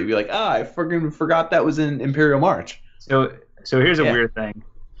if you heard it, you'd be like, I fucking forgot that was in Imperial March. So here's a Yeah. weird thing.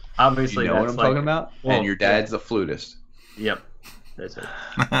 Obviously, You know what that's I'm talking about? well, And your dad's the flutist. Yep, that's it.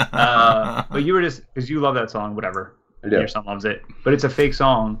 But you were just because you love that song, whatever. I do. Your son loves it, but it's a fake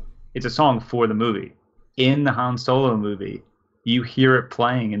song. It's a song for the movie. In the Han Solo movie, you hear it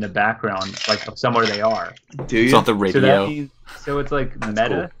playing in the background, like of somewhere they are. Do you? It's on the So radio. that means, so it's like That's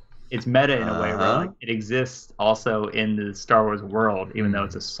meta. cool. It's meta in a way where Uh-huh. like it exists also in the Star Wars world, even though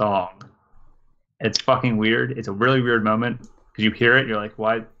it's a song. It's fucking weird. It's a really weird moment because you hear it, you're like,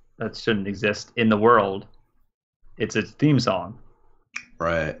 why? That shouldn't exist in the world. It's a theme song.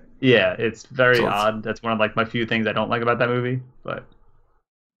 Right. Yeah, it's very So it's- odd. That's one of like my few things I don't like about that movie. But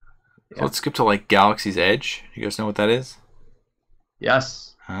So let's skip to like Galaxy's Edge. You guys know what that is?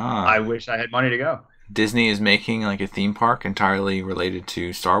 yes, Ah. I wish I had money to go. Disney is making like a theme park entirely related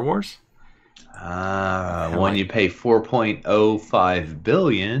to Star Wars. When you pay $4.05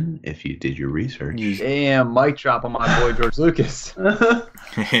 billion, if you did your research. Damn, mic drop on my boy George Lucas.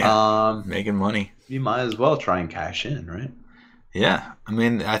 Yeah, making money. You might as well try and cash in, right? Yeah, I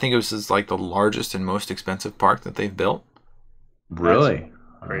mean, I think it was just like the largest and most expensive park that they've built. Really?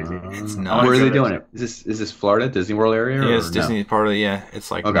 Crazy. It's Where nuts. are they Go doing there. it? Is this Florida, Disney World area? Yeah, or it's no? Disney part of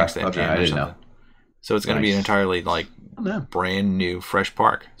it's like Okay, next to MGM okay, I or didn't something. know. So it's going to be an Nice. entirely like Oh, man. brand new, fresh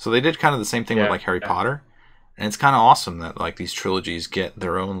park. So they did kind of the same thing with Yeah, like Harry yeah. Potter, and it's kind of awesome that like these trilogies get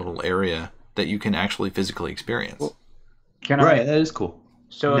their own little area that you can actually physically experience. Well, Can I? Right, that is cool.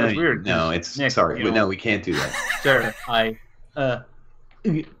 So no, it's weird. No, 'cause it's Nick, sorry, you but know, no, we can't do that. Sir, I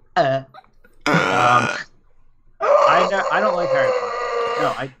don't like Harry Potter.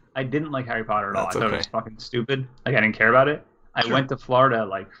 No, I didn't like Harry Potter at all. That's I thought okay. it was fucking stupid. Like I didn't care about it. I went to Florida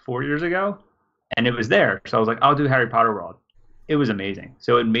like 4 years ago, and it was there. So I was like, I'll do Harry Potter World. It was amazing.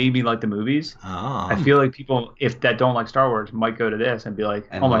 So it made me like the movies. Oh, I feel like people, if that don't like Star Wars, might go to this and be like,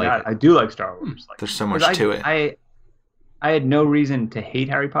 And "Oh my like god, it. I do like Star Wars." Like, there's so much 'cause to it. I had no reason to hate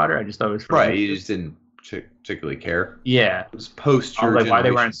Harry Potter. I just thought it was Right, you just didn't particularly care. yeah. It was post I your was like, why are they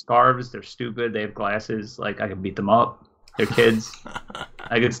generation. wearing scarves? They're stupid. They have glasses. Like I could beat them up. They're kids.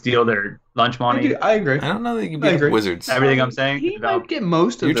 I could steal their lunch money. I agree. I don't know that you can I beat agree. up wizards. Everything I'm saying He is about might get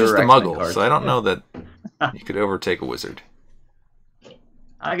most of You're their just a X-Men muggle, cards. so I don't Yeah. know that you could overtake a wizard.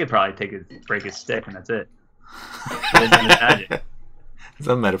 I could probably break his stick and that's it. But it's magic. It's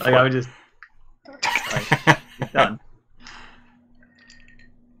a metaphor. Like I would just like it's done.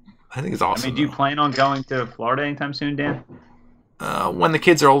 I think it's I awesome. mean, do you though. plan on going to Florida anytime soon, Dan? When the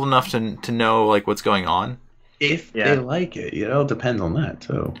kids are old enough to know like what's going on. If Yeah. they like it, it depends on that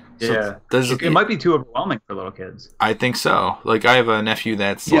too. So Yeah. does It might be too overwhelming for little kids. I think so. Like I have a nephew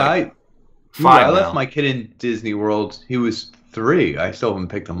that's Yeah, like I 5 left now. my kid in Disney World. He was 3. I still haven't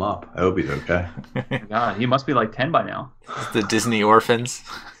picked him up. I hope he's okay. Oh my God, he must be like 10 by now. the Disney orphans.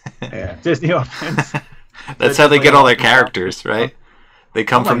 Yeah. Disney offense. That's how they get all their characters, right? They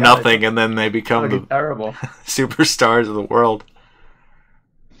come Oh my from God. nothing and then they become Fucking the terrible. superstars of the world,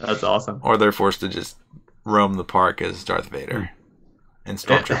 That's awesome. or they're forced to just roam the park as Darth Vader and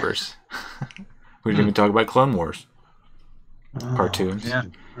stormtroopers. We didn't even talk about Clone Wars cartoons. Yeah.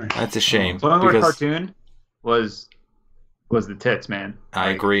 That's a shame Clone Wars because cartoon was the tits, man. I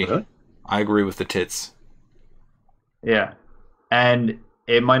Like, agree. Really? I agree with the tits. Yeah, and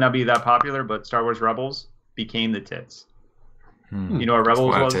it might not be that popular, but Star Wars Rebels became the tits. Hmm. You know what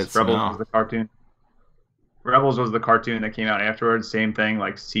Rebels That's a lot of was? tits, Rebels no. was the cartoon. Rebels was the cartoon that came out afterwards. Same thing,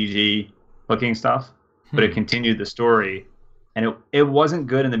 like CG looking stuff, but it continued the story, and it wasn't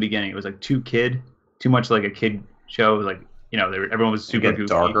good in the beginning. It was like too much like a kid show. Like everyone was super goofy,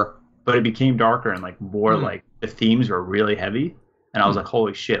 darker. but it became darker and like more like the themes were really heavy. And I was like,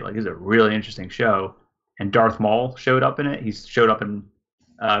 holy shit! Like this is a really interesting show. And Darth Maul showed up in it. He showed up in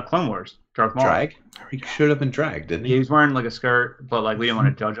Clone Wars. Darth Maul. Drag? He showed up in drag, didn't He he? was wearing like a skirt, but like we didn't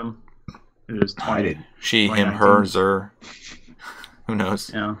want to judge him. It was 20. She, him, 2019. her, zer. Who knows?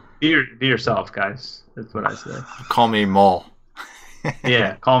 You know, be yourself, guys. That's what I say. Call me Maul.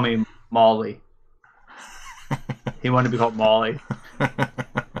 Yeah, call me Molly. He wanted to be called Molly.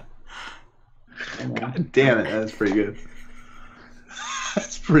 God damn it, that's pretty good.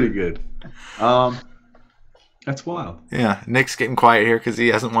 That's pretty good. That's wild. Yeah, Nick's getting quiet here because he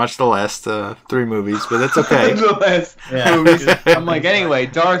hasn't watched the last 3 movies, but that's okay. The last Yeah. movies. I'm like, anyway,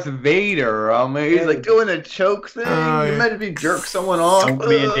 Darth Vader. He's like doing a choke thing. Oh, You yeah. meant to be jerk someone off.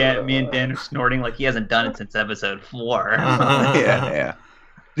 Me and Dan are snorting like he hasn't done it since episode 4. Yeah.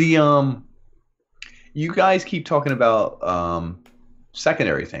 The you guys keep talking about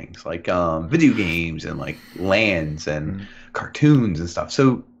secondary things like video games and like lands and cartoons and stuff.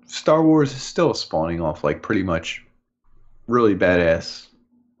 So Star Wars is still spawning off like pretty much really badass,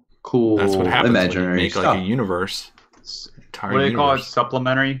 cool, That's what happens when you imaginary make stuff. like a universe. Entire What do they call it? universe.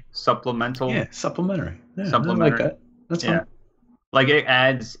 Supplemental? Yeah, supplementary. Yeah, Supplementary. I like that. That's Yeah. fine. Like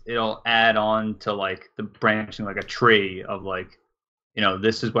it'll add on to like the branching, like a tree of like,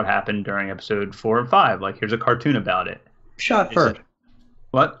 this is what happened during episode 4 and 5. Like here's a cartoon about it. Who shot Is first? it-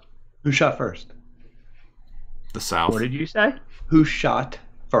 What? Who shot first? The South. What did you say? Who shot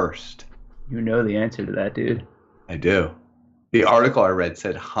first? You know the answer to that, dude. I do. The article I read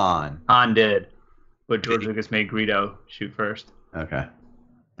said Han. Han did, but George Lucas made Greedo shoot first. Okay,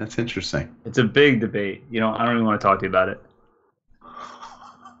 that's interesting. It's a big debate. I don't even want to talk to you about it.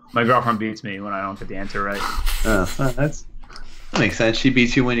 My girlfriend beats me when I don't get the answer right. That makes sense. She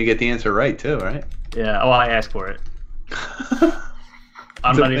beats you when you get the answer right too, right? Yeah. Oh, I ask for it.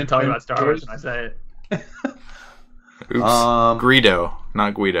 I'm The not even talking win-win about Star Wars when I say it. Oops. Greedo,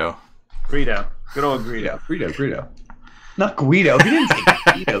 not Guido. Greedo. Good old Greedo. Greedo. Not Guido. He didn't say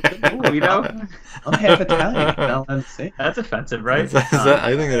Guido. Guido? I'm half Italian. I'm not allowed to say. That's offensive, right? Is that,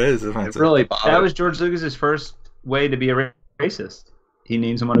 I think that is It offensive. really bothered. That was George Lucas's first way to be a racist. He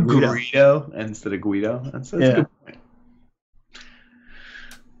named someone a Guido. Greedo instead of Guido. That's a good point.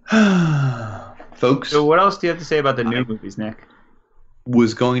 Folks, So what else do you have to say about the new movies, Nick?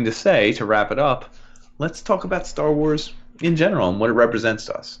 was going to say, to wrap it up, let's talk about Star Wars in general and what it represents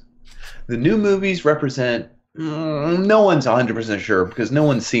to us. The new movies represent, no one's 100% sure because no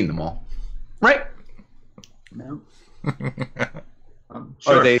one's seen them all. Right? No.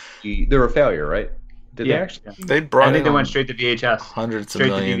 Or they're a failure, right? Did they Yeah. actually? They brought I think in they went straight to VHS. hundreds of Straight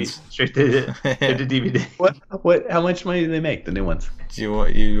to millions. DVD. Straight to DVD. What? How much money do they make, the new ones? Do you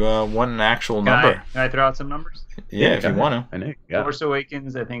want an actual number? Can I throw out some numbers? Yeah, if go you ahead. want to. I know. Yeah. Force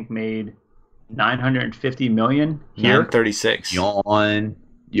Awakens, I think, made 950 million here. 936. Yawn.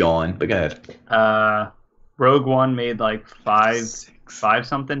 But go ahead. Rogue One made like five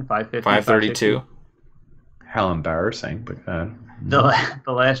something, 550. 532. How embarrassing, but go ahead.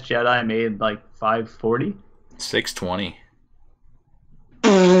 The Last Jedi made like 540. 620.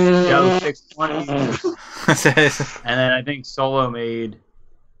 Joe 620. And then I think Solo made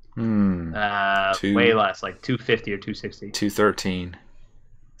way less, like 250 or 260. 213.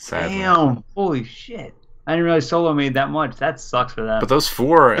 Sadly. Damn! Holy shit! I didn't realize Solo made that much. That sucks for them. But those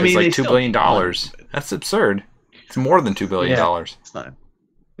 4 is mean, they like $2 still billion. make money. That's absurd. It's more than $2 billion. It's not.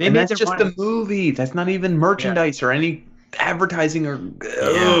 They And made that's their just money. the movie. That's not even merchandise or any advertising or.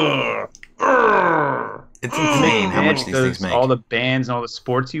 It's insane how much these things make. All the bands and all the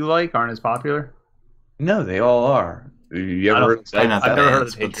sports you like aren't as popular. No, they all are. You I ever don't- heard of Probably not the I've never heard of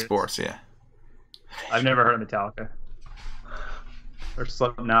bands, the but the Patriots. sports, yeah. I've never heard of Metallica or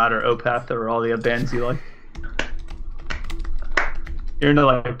Slipknot or Opeth or all the other bands you like. You're into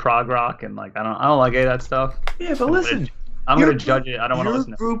like prog rock and like I don't like any of that stuff. Yeah, but listen. I'm your gonna judge it. I don't want to Your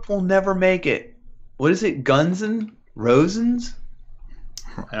listen to it. group will never make it. What is it? Guns and Rosens?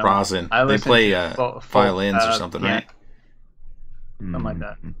 I don't- Rosin. I They listen play to folk- violins or something, yeah, right? Something like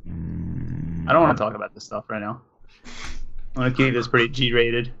that. I don't want to talk about this stuff right now. I'm gonna keep this pretty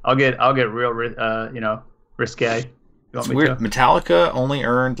G-rated. I'll get real, risque. You It's want me weird. to? Metallica only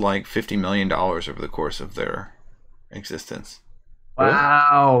earned like $50 million over the course of their existence.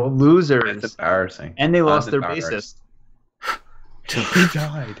 Wow, losers. That's embarrassing. And they lost I'm their embarrassed. bassist. He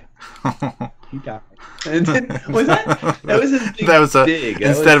died. He died. Was that? That was his big That was a dig.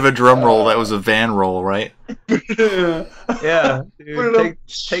 instead of a drum roll, that was a van roll, right? Yeah, dude,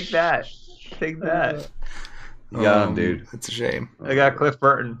 take that. Take that. You got him, dude. It's a shame. I got Cliff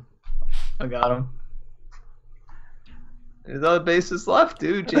Burton. I got him. There's other bases left,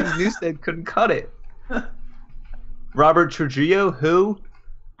 dude. James Newsted couldn't cut it. Robert Trujillo, who?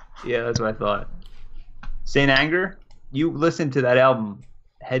 Yeah, that's what I thought. Saint Anger? You listened to that album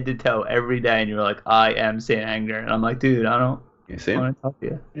head to toe every day, and you were like, I am Saint Anger. And I'm like, dude, I don't You see him? want to talk to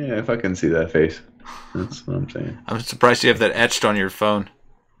you. Yeah, if I can see that face. That's what I'm saying. I'm surprised you have that etched on your phone.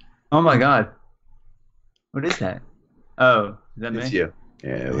 Oh my god. What is that? Oh, is that me? It's you.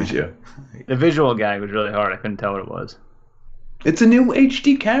 Yeah, it was you. The visual gag was really hard. I couldn't tell what it was. It's a new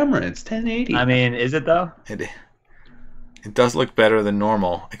HD camera. It's 1080. I mean, is it though? It does look better than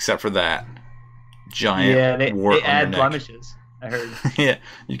normal, except for that giant Yeah, they wart on add your neck. blemishes. I heard. Yeah,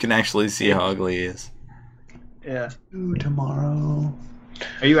 you can actually see how ugly he is. Yeah. Ooh, tomorrow.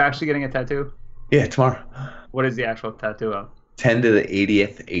 Are you actually getting a tattoo? Yeah, tomorrow. What is the actual tattoo of? 10 to the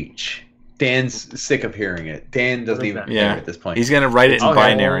 80th H. Dan's sick of hearing it. Dan doesn't What is even that? care Yeah. at this point. He's gonna write it in Okay.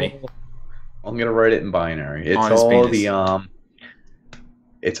 binary. I'm gonna write it in binary. It's On his all penis.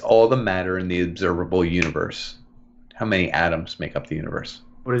 it's all the matter in the observable universe. How many atoms make up the universe?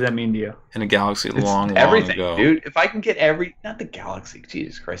 What does that mean to you? In a galaxy It's long everything, ago. dude. If I can get not the galaxy,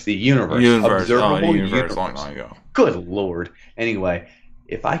 Jesus Christ, the universe. Universe. Observable The universe universe. long ago. Good lord. Anyway,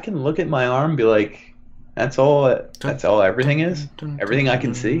 if I can look at my arm and be like, that's all everything is, everything I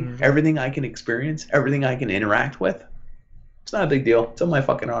can see, everything I can experience, everything I can interact with, it's not a big deal. It's on my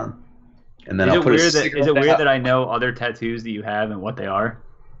fucking arm. And then Is I'll it put weird a that cigarette that I know other tattoos that you have and what they are?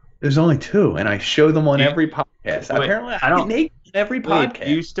 There's only 2, and I show them on You- every podcast. Wait, Apparently, I I don't- get naked on every Wait, podcast.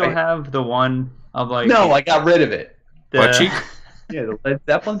 you still have the one of like No, I got rid of it. Butt cheek? Yeah, the Led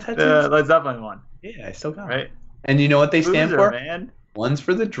Zeppelin tattoos. the Led Zeppelin one, Yeah, I still got it. right? And you know what they stand Loser, for? man. One's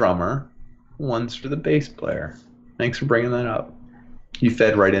for the drummer, one's for the bass player. Thanks for bringing that up. You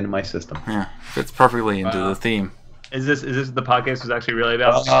fed right into my system. Yeah, fits perfectly into the theme. Is this the podcast was actually really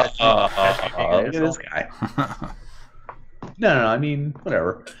about? Look at this guy. No, I mean,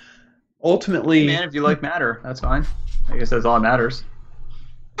 whatever. Ultimately, Man, if you like matter, that's fine. I guess that's all that matters.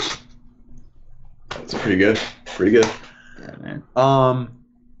 it's pretty good. Pretty good. Yeah, man.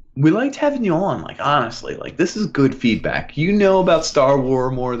 We liked having you on, like, honestly. Like, this is good feedback. You know about Star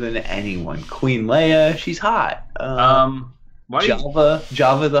Wars more than anyone. Queen Leia, she's hot. Why do you,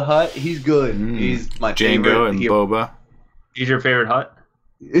 Java the Hutt, he's good. He's my Django favorite and hero. Boba. he's your favorite hut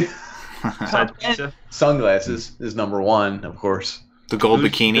besides pizza? Sunglasses is number 1, of course. The gold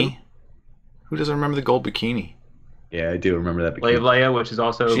Who's- bikini. Who doesn't remember the gold bikini? Yeah, I do remember that. Slave Leia, which is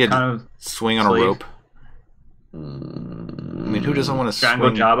also She had kind of Swing on Slave. a rope. I mean, who doesn't want to Strangle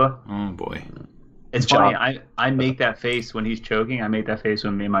swing? Jabba. Oh boy. It's funny. I make that face when he's choking. I make that face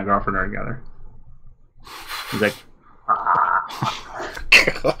when me and my girlfriend are together. He's like,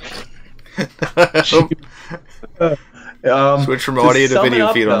 Switch from audio to sum it video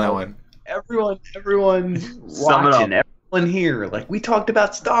up, feed on that though, one. Everyone Sum it watching, everyone here, like, we talked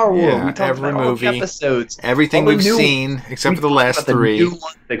about Star Wars. Yeah, We talked every about all movie, the episodes. Everything all the we've new- seen, except for the We last talked about three. The new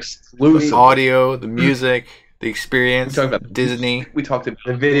ones exclusive. The audio, the music, the We experience, talked about Disney, We talked about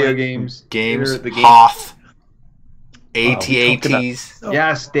the video games. games, the game. Hoth, we talked AT-ATs,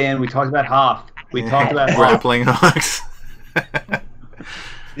 Yes, Dan. We talked about Hoth. We talked about Hoth. grappling hooks.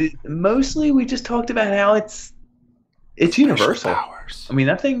 Mostly, we just talked about how it's universal. Powers. I mean,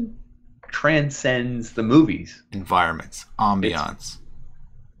 that thing transcends the movies. Environments, ambiance,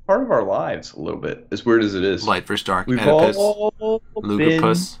 Part of our lives, a little bit, as weird as it is. light versus dark, We've Oedipus, all been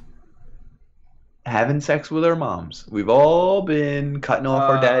Lugopus. having sex with our moms. We've all been cutting off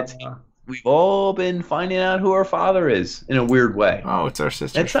our dads. We've all been finding out who our father is in a weird way. Oh, it's our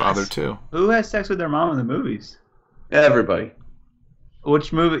sister's That's us. father too. Who has sex with their mom in the movies? Everybody.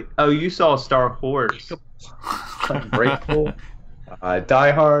 Which movie? Oh, you saw Star Wars. Unbreakable.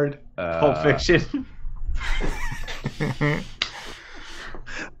 Die Hard. Pulp Fiction.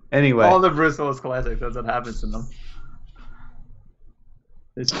 Anyway. All the Bruce Willis classics. That's what happens in them.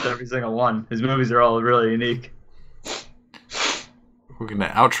 It's just every single one. His movies are all really unique. We're gonna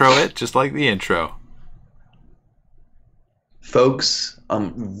outro it just like the intro. Folks,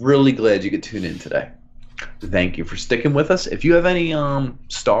 I'm really glad you could tune in today. Thank you for sticking with us. If you have any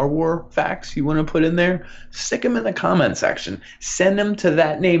Star Wars facts you want to put in there, stick them in the comment section. Send them to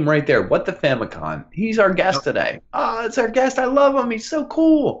that name right there. WTFamicom. He's our guest today. It's our guest. I love him. He's so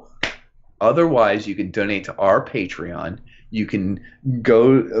cool. Otherwise, you can donate to our Patreon. You can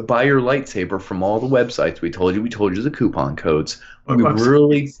go buy your lightsaber from all the websites we told you. We told you the coupon codes. We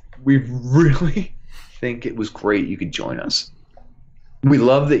really We really think it was great you could join us. We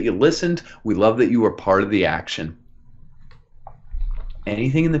love that you listened. We love that you were part of the action.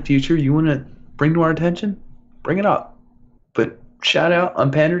 Anything in the future you want to bring to our attention, bring it up. But shout out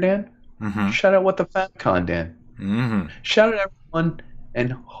Pander Dan. Mm-hmm. Shout out What the Famicom Dan. Mm-hmm. Shout out everyone.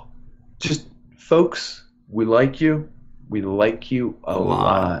 And just, folks, we like you. We like you a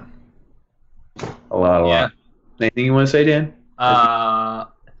lot. A lot. Anything you want to say, Dan?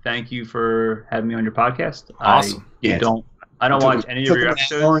 Thank you for having me on your podcast. Awesome. I don't watch any of your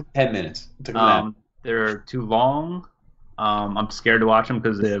episodes. 10 minutes. They're too long. I'm scared to watch them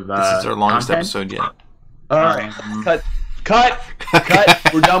because they have This is our longest content. episode yet. All right. Cut.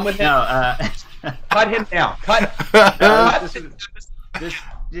 We're done with him. No, Cut him now. Cut.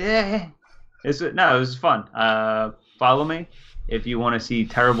 it was fun. Follow me if you want to see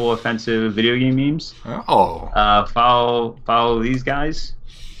terrible, offensive video game memes. Oh. Follow these guys.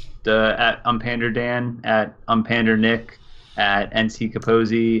 At Unpander Dan, at Unpander Nick, at NC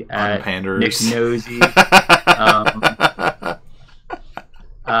Capozzi, at Unpanders. Nick Nosey.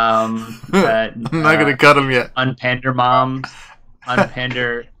 I'm not gonna cut him yet. Unpander Moms,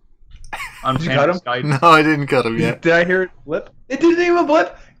 Unpander Did you cut him? Skype. No, I didn't cut him yet. Did I hear it blip? It didn't even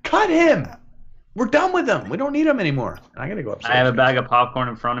blip. Cut him. We're done with him. We don't need him anymore. I gotta go upstairs. I have a bag of popcorn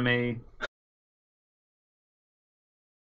in front of me.